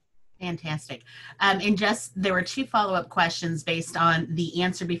for. Fantastic. And just, there were two follow-up questions based on the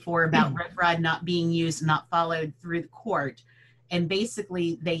answer before about RFRA not being used, not followed through the court. And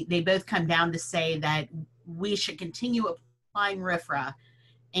basically, they both come down to say that we should continue applying RFRA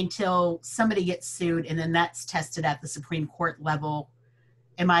until somebody gets sued, and then that's tested at the Supreme Court level.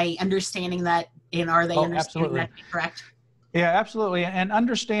 Am I understanding that? And are they understanding that correct? Yeah, absolutely. And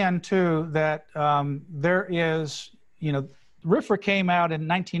understand, too, that there is, RFRA came out in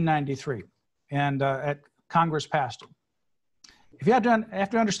 1993, and Congress passed it. If you have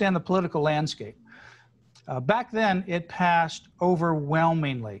to understand the political landscape, back then it passed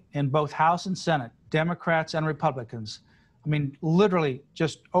overwhelmingly in both House and Senate, Democrats and Republicans. I mean, literally,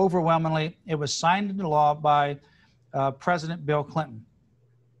 just overwhelmingly. It was signed into law by President Bill Clinton.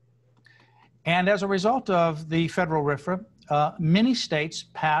 And as a result of the federal RFRA, many states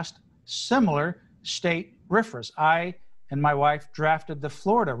passed similar state RFRAs. I and my wife drafted the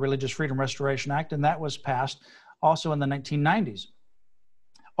Florida Religious Freedom Restoration Act, and that was passed also in the 1990s.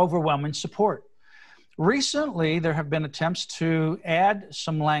 Overwhelming support. Recently, there have been attempts to add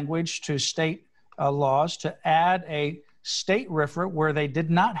some language to state laws, to add a state RFRA where they did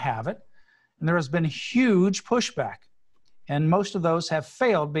not have it, and there has been huge pushback. And most of those have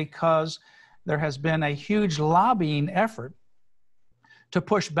failed because there has been a huge lobbying effort to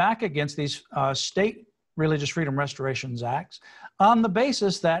push back against these state Religious Freedom Restoration Acts on the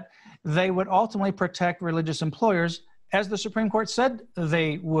basis that they would ultimately protect religious employers, as the Supreme Court said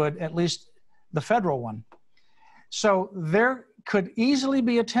they would, at least the federal one. So there could easily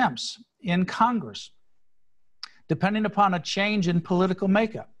be attempts in Congress, depending upon a change in political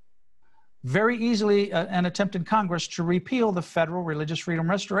makeup, very easily an attempt in Congress to repeal the Federal Religious Freedom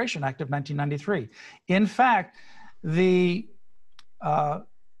Restoration Act of 1993. In fact, the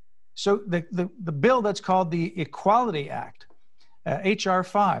bill that's called the Equality Act, H.R.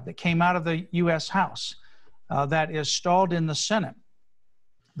 5, that came out of the U.S. House, that is stalled in the Senate,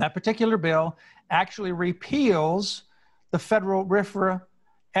 that particular bill actually repeals the federal RFRA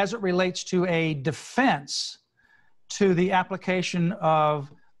as it relates to a defense to the application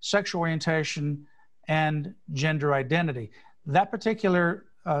of sexual orientation and gender identity. That particular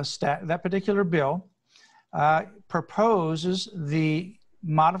bill proposes the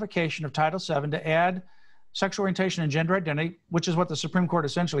modification of Title VII to add sexual orientation and gender identity, which is what the Supreme Court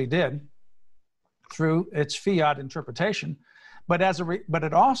essentially did through its fiat interpretation. But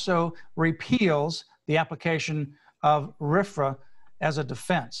it also repeals the application of RFRA as a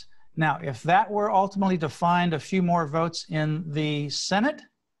defense. Now, if that were ultimately to find a few more votes in the Senate,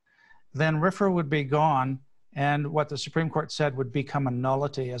 then RFRA would be gone, and what the Supreme Court said would become a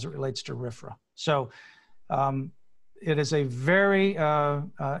nullity as it relates to RFRA. So it is a very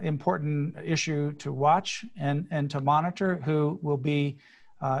important issue to watch and to monitor, who will be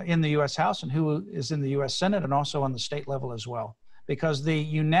in the U.S. House and who is in the U.S. Senate, and also on the state level as well. Because the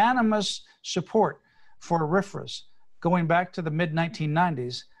unanimous support for RFRAs going back to the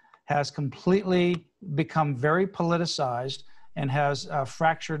mid-1990s has completely become very politicized and has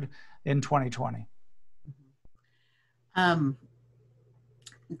fractured in 2020.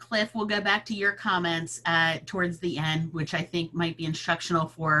 Cliff, we'll go back to your comments towards the end, which I think might be instructional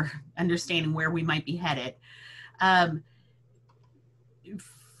for understanding where we might be headed.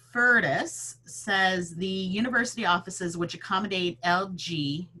 Furtis says the university offices which accommodate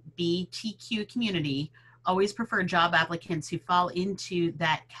LGBTQ community always prefer job applicants who fall into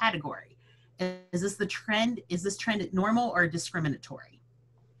that category. Is this the trend? Is this trend normal or discriminatory?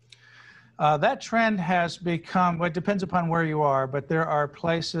 That trend has become, well, it depends upon where you are, but there are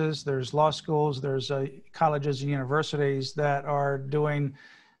places, there's law schools, there's colleges and universities that are doing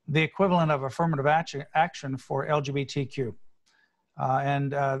the equivalent of affirmative action for LGBTQ.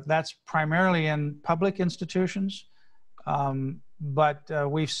 And that's primarily in public institutions, but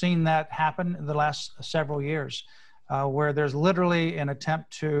we've seen that happen in the last several years, where there's literally an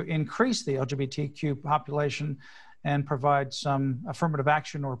attempt to increase the LGBTQ population and provide some affirmative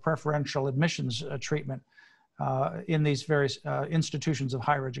action or preferential admissions treatment in these various institutions of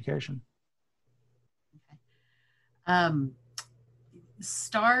higher education. Okay.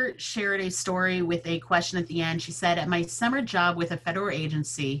 Star shared a story with a question at the end. She said, at my summer job with a federal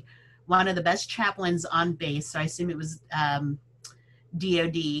agency, one of the best chaplains on base, so I assume it was DOD,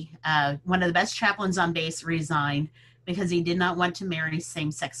 one of the best chaplains on base resigned because he did not want to marry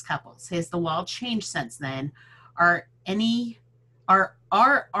same-sex couples. Has the law changed since then? Are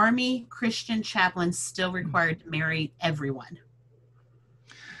Army Christian chaplains still required to marry everyone?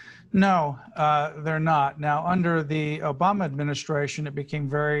 No, they're not. Now, under the Obama administration, it became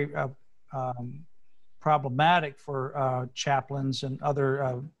very problematic for chaplains and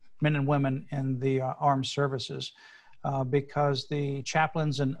other men and women in the armed services because the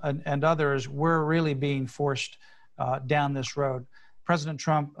chaplains and others were really being forced down this road. President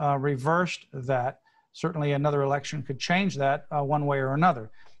Trump reversed that. Certainly another election could change that one way or another,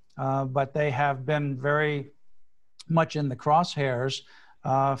 but they have been very much in the crosshairs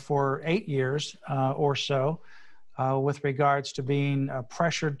for 8 years or so with regards to being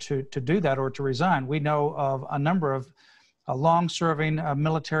pressured to do that or to resign. We know of a number of long-serving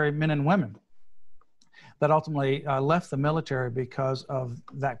military men and women that ultimately left the military because of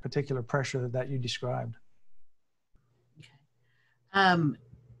that particular pressure that you described. Okay.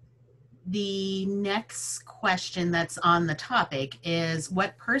 The next question that's on the topic is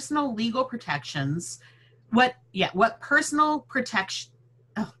what personal legal protections, what personal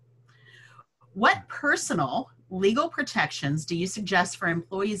legal protections do you suggest for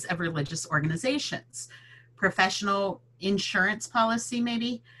employees of religious organizations? Professional insurance policy,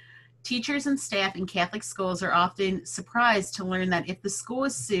 maybe? Teachers and staff in Catholic schools are often surprised to learn that if the school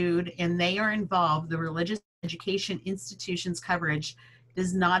is sued and they are involved, the religious education institution's coverage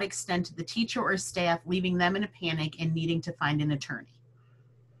does not extend to the teacher or staff, leaving them in a panic and needing to find an attorney.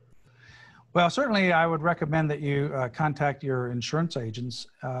 Well, certainly I would recommend that you contact your insurance agents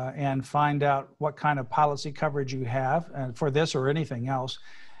and find out what kind of policy coverage you have for this or anything else.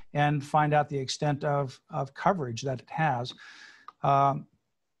 and find out the extent of coverage that it has.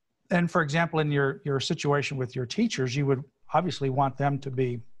 And for example, in your situation with your teachers, you would obviously want them to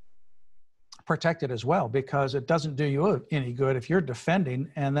be protected as well, because it doesn't do you any good if you're defending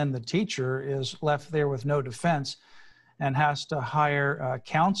and then the teacher is left there with no defense and has to hire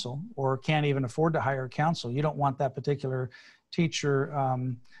counsel or can't even afford to hire counsel. You don't want that particular teacher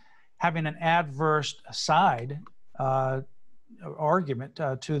having an adverse side argument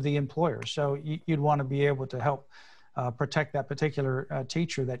to the employer. So you'd want to be able to help protect that particular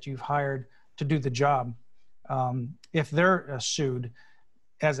teacher that you've hired to do the job if they're sued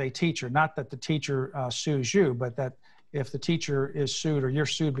as a teacher. Not that the teacher sues you, but that if the teacher is sued or you're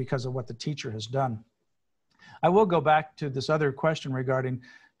sued because of what the teacher has done. I will go back to this other question regarding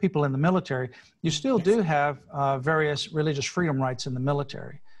people in the military. You still do have various religious freedom rights in the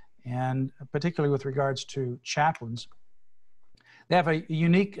military, and particularly with regards to chaplains. They have a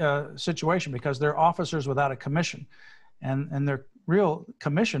unique situation because they're officers without a commission, and their real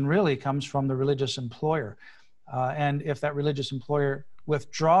commission really comes from the religious employer. And if that religious employer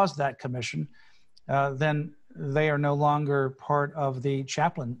withdraws that commission, then they are no longer part of the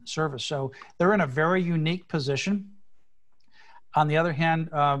chaplain service. So they're in a very unique position. On the other hand,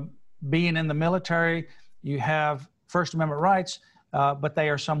 being in the military, you have First Amendment rights, but they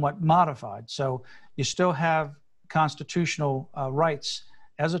are somewhat modified. So you still have constitutional rights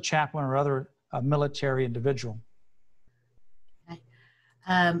as a chaplain or other military individual. Okay.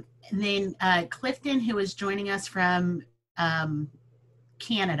 And then Clifton, who is joining us from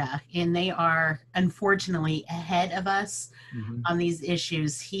Canada, and they are unfortunately ahead of us on these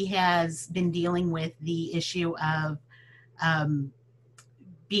issues. He has been dealing with the issue of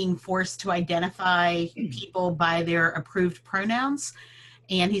being forced to identify people by their approved pronouns.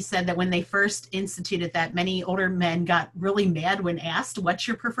 And he said that when they first instituted that, many older men got really mad when asked, "What's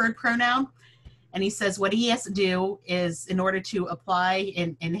your preferred pronoun?" And he says what he has to do is, in order to apply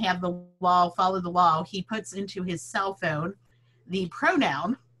and have the law, follow the law, he puts into his cell phone the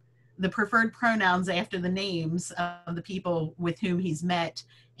pronoun, the preferred pronouns after the names of the people with whom he's met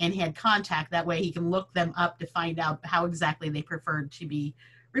and had contact. That way he can look them up to find out how exactly they preferred to be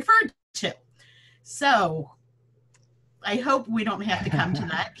referred to. So I hope we don't have to come to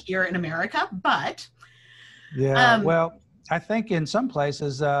that here in America, but. Yeah, well, I think in some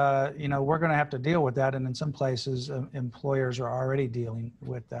places, you know, we're going to have to deal with that. And in some places, employers are already dealing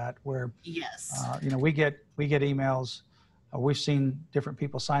with that where, yes, you know, we get emails. We've seen different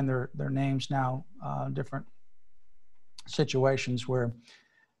people sign their names now, different situations where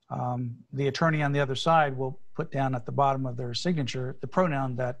the attorney on the other side will put down at the bottom of their signature the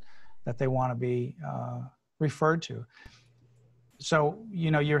pronoun that they want to be referred to. So, you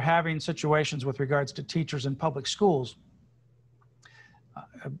know, you're having situations with regards to teachers in public schools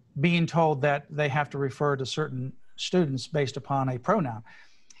being told that they have to refer to certain students based upon a pronoun.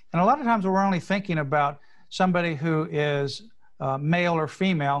 And a lot of times we're only thinking about somebody who is male or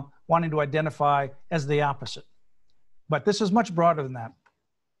female wanting to identify as the opposite. But this is much broader than that.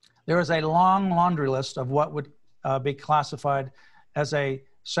 There is a long laundry list of what would be classified as a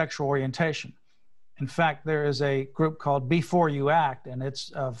sexual orientation. In fact, there is a group called Before You Act, and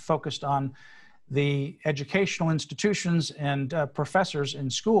it's focused on the educational institutions and professors in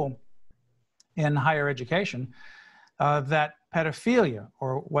school, in higher education, that pedophilia,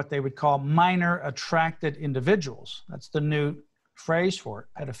 or what they would call minor attracted individuals, that's the new phrase for it,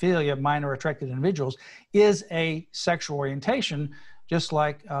 pedophilia, minor attracted individuals, is a sexual orientation, just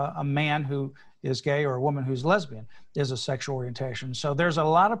like a man who is gay or a woman who's lesbian is a sexual orientation. So there's a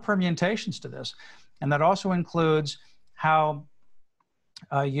lot of permutations to this, and that also includes how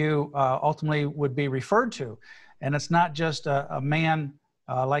you ultimately would be referred to. And it's not just a man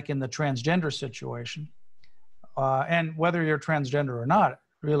like in the transgender situation. And whether you're transgender or not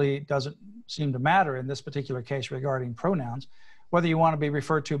really doesn't seem to matter in this particular case regarding pronouns, whether you want to be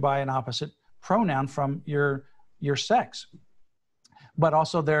referred to by an opposite pronoun from your sex. But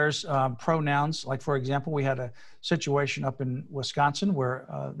also there's pronouns, like for example, we had a situation up in Wisconsin where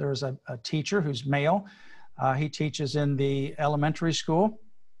there's a teacher who's male. He teaches in the elementary school.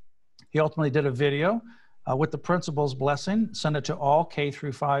 He ultimately did a video with the principal's blessing, sent it to all K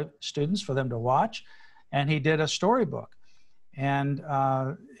through 5 students for them to watch. And he did a storybook. And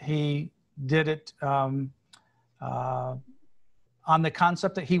he did it on the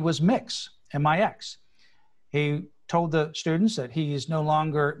concept that he was mix, M-I-X. He told the students that he is no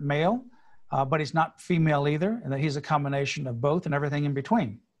longer male, but he's not female either, and that he's a combination of both and everything in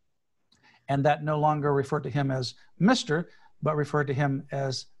between. And that no longer referred to him as Mr., but referred to him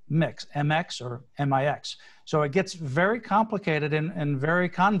as mix, MX or MIX. So it gets very complicated and very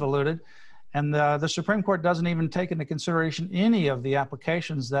convoluted. And the Supreme Court doesn't even take into consideration any of the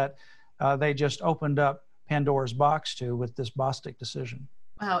applications that they just opened up Pandora's box to with this BOSTOCK decision.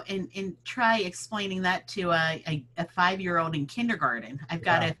 Wow, and try explaining that to a 5-year-old in kindergarten. I've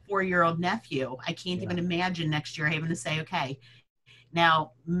got a 4-year-old nephew. I can't even imagine next year having to say, okay,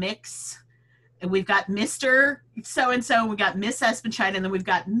 now mix, we've got Mr. So-and-so, we got Miss Espenshine, and then we've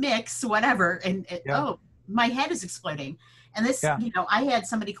got mix, whatever. And oh, my head is exploding. And this, you know, I had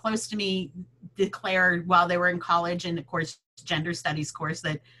somebody close to me declare while they were in college, and of course, gender studies course,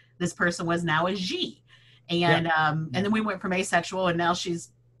 that this person was now a G. And and then we went from asexual, and now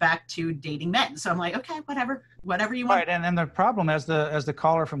she's back to dating men. So I'm like, okay, whatever you want. Right, and the problem, as the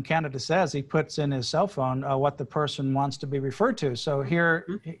caller from Canada says, he puts in his cell phone what the person wants to be referred to. So here,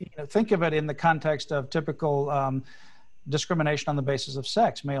 you know, think of it in the context of typical discrimination on the basis of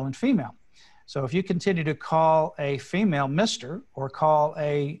sex, male and female. So if you continue to call a female Mr. or call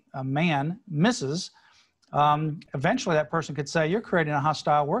a man Mrs., eventually that person could say, you're creating a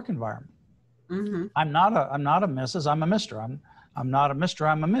hostile work environment. I'm not a Mrs., I'm a Mr. I'm not a Mr.,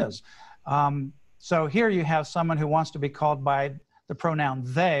 I'm a Ms. So here you have someone who wants to be called by the pronoun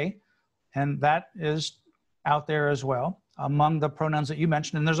they, and that is out there as well among the pronouns that you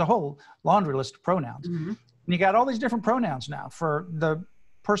mentioned. And there's a whole laundry list of pronouns. And you got all these different pronouns now for the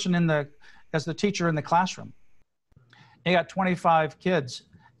person as the teacher in the classroom. You got 25 kids,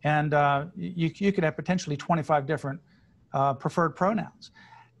 and you could have potentially 25 different preferred pronouns.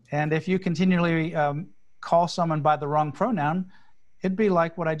 And if you continually call someone by the wrong pronoun, it'd be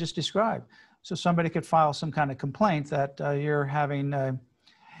like what I just described. So somebody could file some kind of complaint that you're having,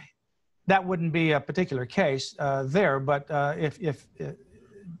 that wouldn't be a particular case there, but if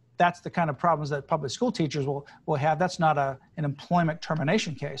that's the kind of problems that public school teachers will have, that's not an employment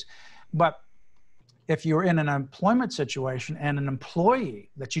termination case. But if you're in an employment situation and an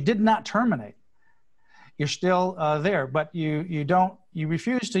employee that you did not terminate, you're still there, but you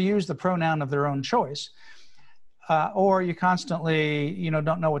refuse to use the pronoun of their own choice, or you constantly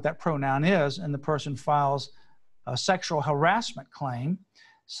don't know what that pronoun is, and the person files a sexual harassment claim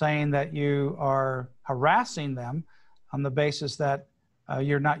saying that you are harassing them on the basis that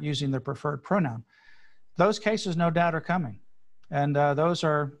you're not using their preferred pronoun. Those cases, no doubt, are coming, and those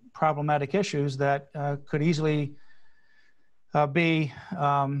are problematic issues that could easily be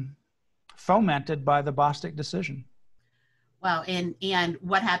fomented by the BOSTOCK decision. Well, and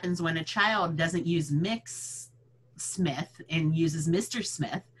what happens when a child doesn't use Mix Smith and uses Mr.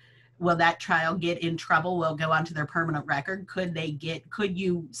 Smith? Will that child get in trouble? Will go onto their permanent record? Could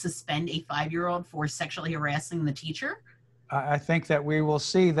you suspend a 5-year-old for sexually harassing the teacher? I think that we will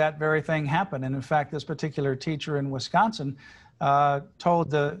see that very thing happen. And in fact, this particular teacher in Wisconsin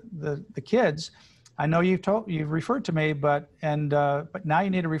told the kids, I know you've referred to me, but now you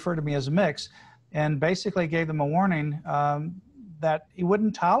need to refer to me as a mix, and basically gave them a warning that he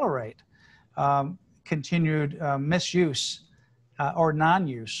wouldn't tolerate continued misuse or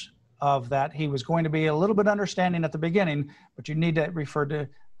non-use of that. He was going to be a little bit understanding at the beginning, but you need to refer to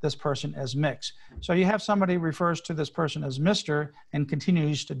this person as mix. So you have somebody who refers to this person as Mr. and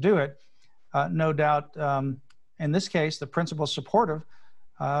continues to do it. No doubt, in this case, the principal's supportive,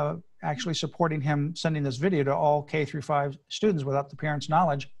 actually supporting him sending this video to all K-5 students without the parents'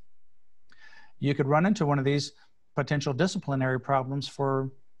 knowledge. You could run into one of these potential disciplinary problems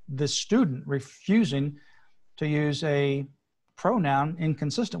for this student refusing to use a pronoun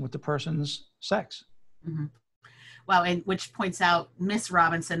inconsistent with the person's sex. Well, and which points out Miss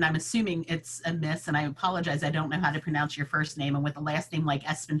Robinson, I'm assuming it's a miss, and I apologize, I don't know how to pronounce your first name, and with a last name like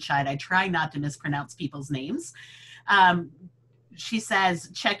Espenshine, I try not to mispronounce people's names. She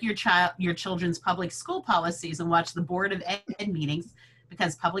says, check your children's public school policies and watch the Board of Ed meetings,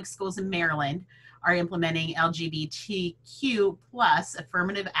 because public schools in Maryland are implementing LGBTQ plus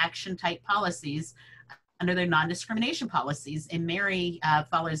affirmative action type policies under their non-discrimination policies. And Mary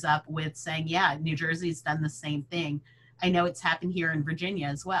follows up with saying, yeah, New Jersey's done the same thing. I know it's happened here in Virginia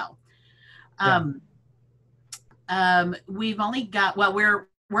as well. We've only got, well, we're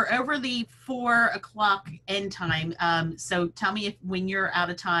over the 4 o'clock end time. So tell me when you're out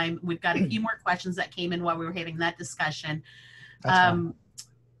of time. We've got a few more questions that came in while we were having that discussion.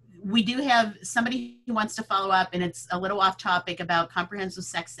 We do have somebody who wants to follow up, and it's a little off topic, about comprehensive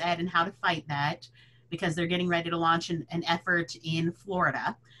sex ed and how to fight that, because they're getting ready to launch an effort in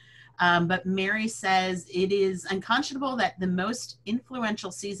Florida. But Mary says, it is unconscionable that the most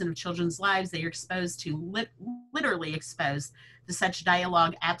influential season of children's lives, they are exposed to, literally exposed to such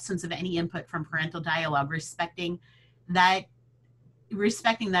dialogue, absence of any input from parental dialogue, respecting that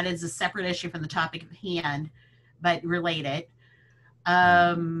respecting that is a separate issue from the topic at hand, but related.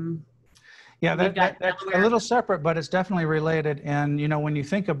 Yeah, We've got that's a Delaware. little separate, but it's definitely related. And, you know, when you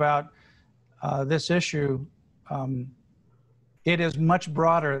think about this issue, it is much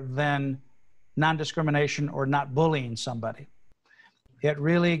broader than non-discrimination or not bullying somebody. It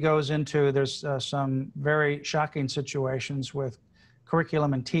really goes into, there's some very shocking situations with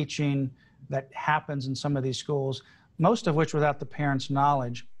curriculum and teaching that happens in some of these schools, most of which without the parents'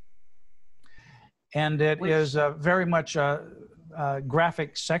 knowledge. And it is very much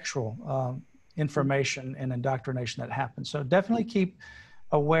graphic sexual information and indoctrination that happens. So definitely keep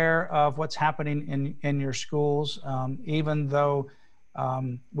aware of what's happening in your schools, even though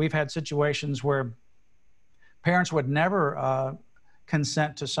we've had situations where parents would never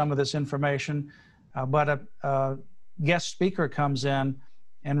consent to some of this information, but a guest speaker comes in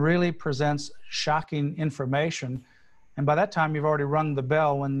and really presents shocking information. And by that time, you've already rung the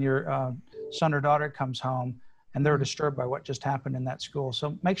bell when your son or daughter comes home and they're disturbed by what just happened in that school.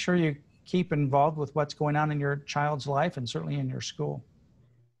 So make sure you keep involved with what's going on in your child's life and certainly in your school.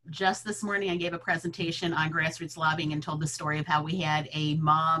 Just this morning, I gave a presentation on grassroots lobbying and told the story of how we had a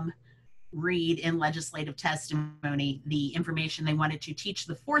mom read in legislative testimony the information they wanted to teach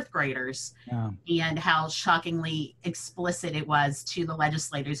the fourth graders, and how shockingly explicit it was to the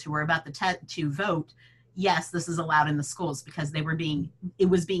legislators who were about to vote, yes, this is allowed in the schools, because it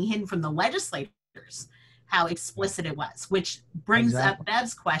was being hidden from the legislators how explicit it was, which brings up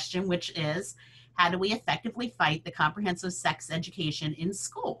Bev's question, which is, how do we effectively fight the comprehensive sex education in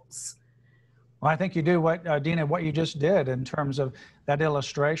schools? Well, I think you do what, Dina, what you just did in terms of that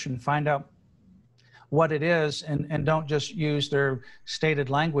illustration. Find out what it is and don't just use their stated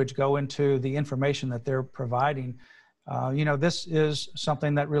language, go into the information that they're providing. You know, this is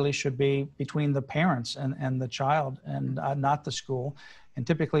something that really should be between the parents and the child and not the school. And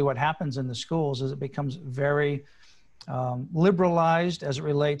typically what happens in the schools is it becomes very liberalized as it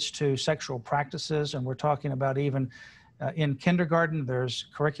relates to sexual practices. And we're talking about even in kindergarten, there's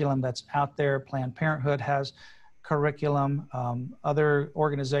curriculum that's out there. Planned Parenthood has curriculum. Other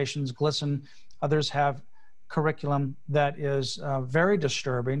organizations, GLSEN, others have curriculum that is very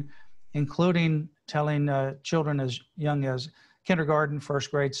disturbing, including telling children as young as kindergarten,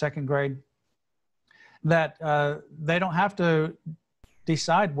 first grade, second grade, that they don't have to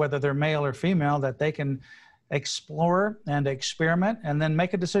decide whether they're male or female, that they can explore and experiment and then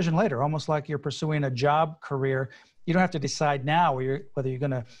make a decision later, almost like you're pursuing a job career. You don't have to decide now whether you're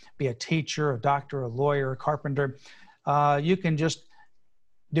going to be a teacher, a doctor, a lawyer, a carpenter. You can just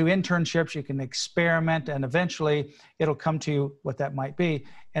do internships, you can experiment, and eventually it'll come to you what that might be.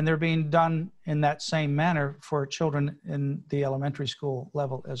 And they're being done in that same manner for children in the elementary school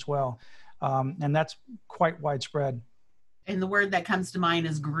level as well. And that's quite widespread. And the word that comes to mind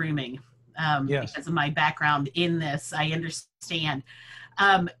is grooming. Yes. Because of my background in this, I understand.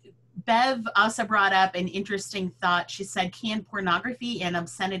 Bev also brought up an interesting thought. She said, can pornography and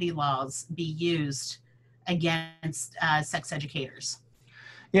obscenity laws be used against sex educators?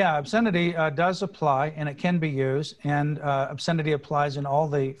 Yeah, obscenity does apply, and it can be used, and obscenity applies in all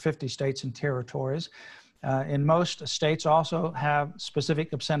the 50 states and territories. In most states also have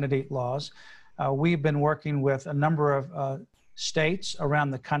specific obscenity laws. We've been working with a number of states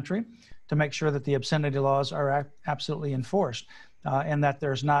around the country to make sure that the obscenity laws are absolutely enforced, and that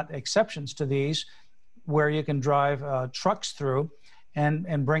there's not exceptions to these where you can drive trucks through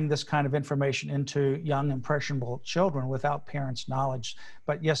and bring this kind of information into young, impressionable children without parents' knowledge.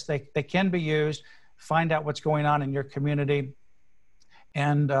 But yes, they can be used. Find out what's going on in your community.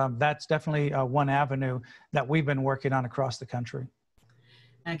 And that's definitely one avenue that we've been working on across the country.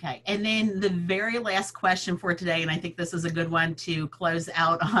 Okay, and then the very last question for today, and I think this is a good one to close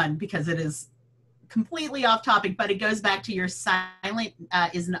out on because it is completely off topic, but it goes back to your silence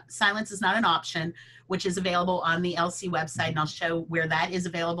is not an option, which is available on the LC website, and I'll show where that is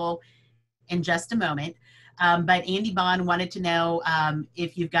available in just a moment. But Andy Bond wanted to know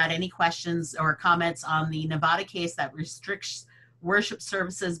if you've got any questions or comments on the Nevada case that restricts worship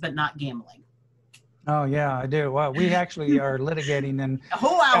services but not gambling. Oh yeah, I do. Well, we actually are litigating in a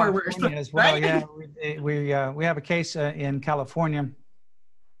whole hour California as well. Right? Yeah, we have a case in California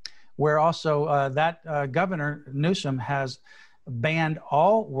where also that Governor Newsom has banned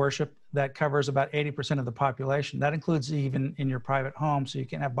all worship that covers about 80% of the population. That includes even in your private home, so you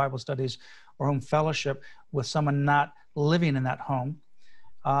can't have Bible studies or home fellowship with someone not living in that home.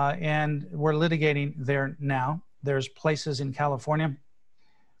 And we're litigating there now. There's places in California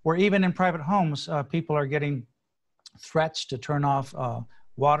where even in private homes, people are getting threats to turn off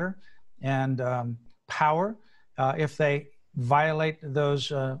water and power if they violate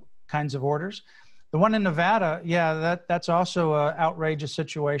those kinds of orders. The one in Nevada, yeah, that's also an outrageous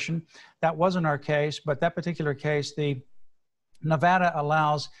situation. That wasn't our case, but that particular case, Nevada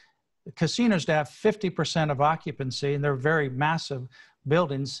allows casinos to have 50% of occupancy, and they're very massive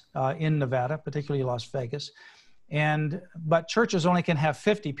buildings in Nevada, particularly Las Vegas. But churches only can have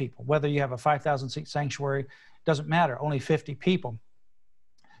 50 people. Whether you have a 5,000 seat sanctuary, doesn't matter, only 50 people.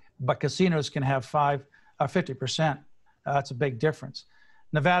 But casinos can have 50%. That's a big difference.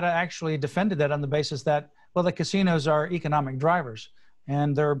 Nevada actually defended that on the basis that, well, the casinos are economic drivers,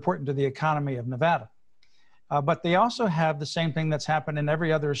 and they're important to the economy of Nevada. But they also have the same thing that's happened in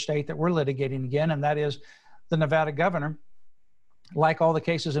every other state that we're litigating again, and that is the Nevada governor, like all the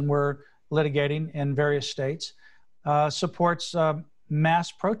cases and we're litigating in various states, supports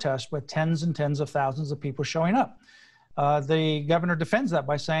mass protest with tens and tens of thousands of people showing up. The governor defends that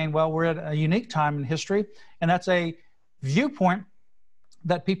by saying, well, we're at a unique time in history, and that's a viewpoint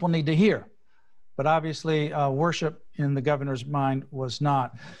that people need to hear. But obviously, worship in the governor's mind was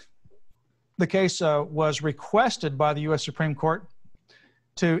not. The case was requested by the U.S. Supreme Court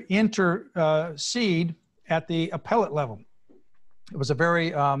to intercede at the appellate level. It was a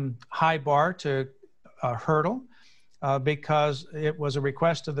very high bar to hurdle because it was a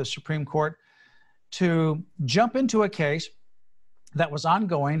request of the Supreme Court to jump into a case that was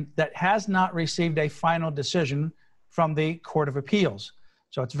ongoing that has not received a final decision from the Court of Appeals.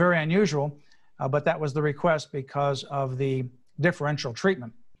 So it's very unusual, but that was the request because of the differential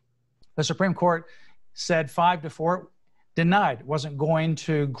treatment. The Supreme Court said 5-4, denied, wasn't going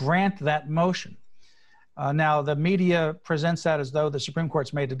to grant that motion. Now, the media presents that as though the Supreme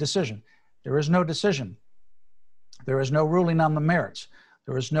Court's made a decision. There is no decision. There is no ruling on the merits.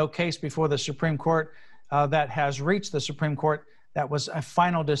 There is no case before the Supreme Court that has reached the Supreme Court that was a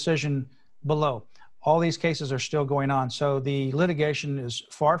final decision below. All these cases are still going on. So the litigation is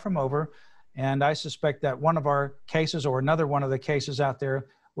far from over. And I suspect that one of our cases or another one of the cases out there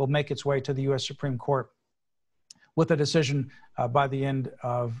will make its way to the U.S. Supreme Court with a decision by the end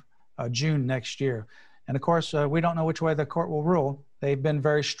of June next year. And of course, we don't know which way the court will rule. They've been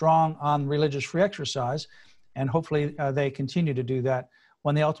very strong on religious free exercise, and hopefully they continue to do that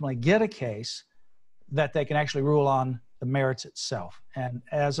when they ultimately get a case that they can actually rule on the merits itself. And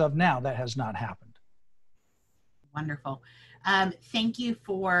as of now, that has not happened. Wonderful. Thank you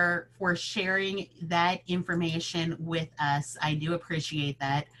for sharing that information with us. I do appreciate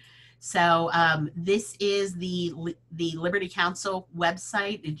that. So this is the Liberty Counsel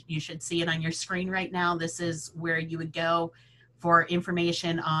website. You should see it on your screen right now. This is where you would go for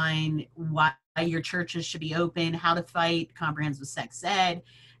information on why your churches should be open, how to fight comprehensive sex ed,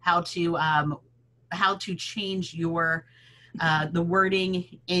 how to change your the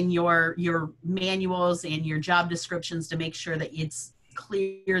wording in your manuals and your job descriptions to make sure that it's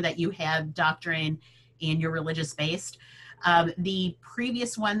clear that you have doctrine and you're religious based. The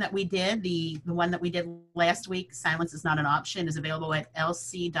previous one that we did, the one that we did last week, Silence is Not an Option, is available at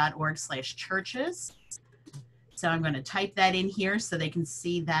lc.org/churches. So I'm going to type that in here so they can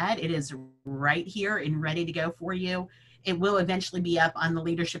see that. It is right here and ready to go for you. It will eventually be up on the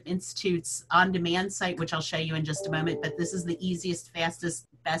Leadership Institute's on-demand site, which I'll show you in just a moment, but this is the easiest, fastest,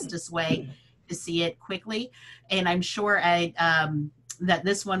 bestest way to see it quickly. And I'm sure that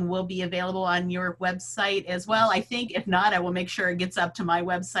this one will be available on your website as well. I think if not, I will make sure it gets up to my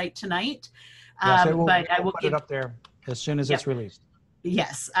website tonight. Yes, I will put it up there as soon as it's released.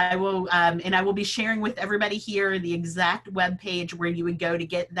 Yes, I will, and I will be sharing with everybody here the exact web page where you would go to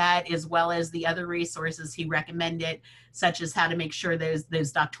get that, as well as the other resources he recommended, such as how to make sure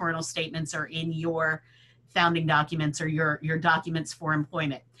those doctrinal statements are in your founding documents or your documents for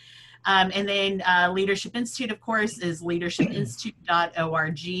employment. And then Leadership Institute, of course, is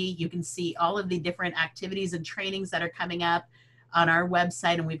leadershipinstitute.org. You can see all of the different activities and trainings that are coming up on our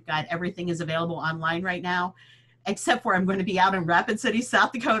website, and we've got everything is available online right now, except for I'm going to be out in Rapid City,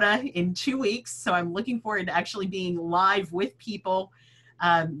 South Dakota in 2 weeks. So I'm looking forward to actually being live with people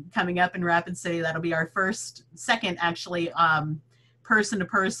coming up in Rapid City. That'll be our second actually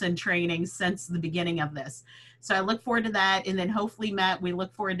person-to-person training since the beginning of this. So I look forward to that. And then hopefully, Matt, we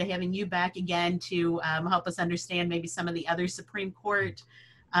look forward to having you back again to help us understand maybe some of the other Supreme Court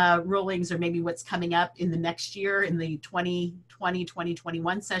rulings, or maybe what's coming up in the next year in the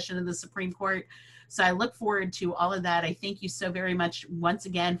 2020-2021 session of the Supreme Court. So I look forward to all of that. I thank you so very much once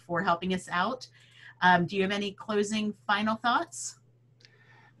again for helping us out. Do you have any closing final thoughts?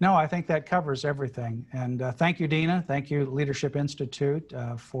 No, I think that covers everything. And thank you, Dina. Thank you, Leadership Institute,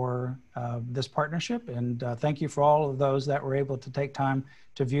 for this partnership. And thank you for all of those that were able to take time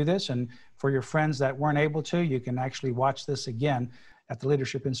to view this. And For your friends that weren't able to, you can actually watch this again at the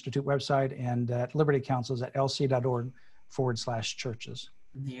Leadership Institute website and at Liberty Councils at lc.org/churches.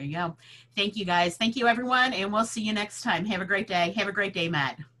 There you go. Thank you, guys. Thank you, everyone. And we'll see you next time. Have a great day. Have a great day,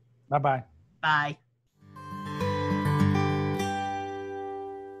 Matt. Bye-bye. Bye.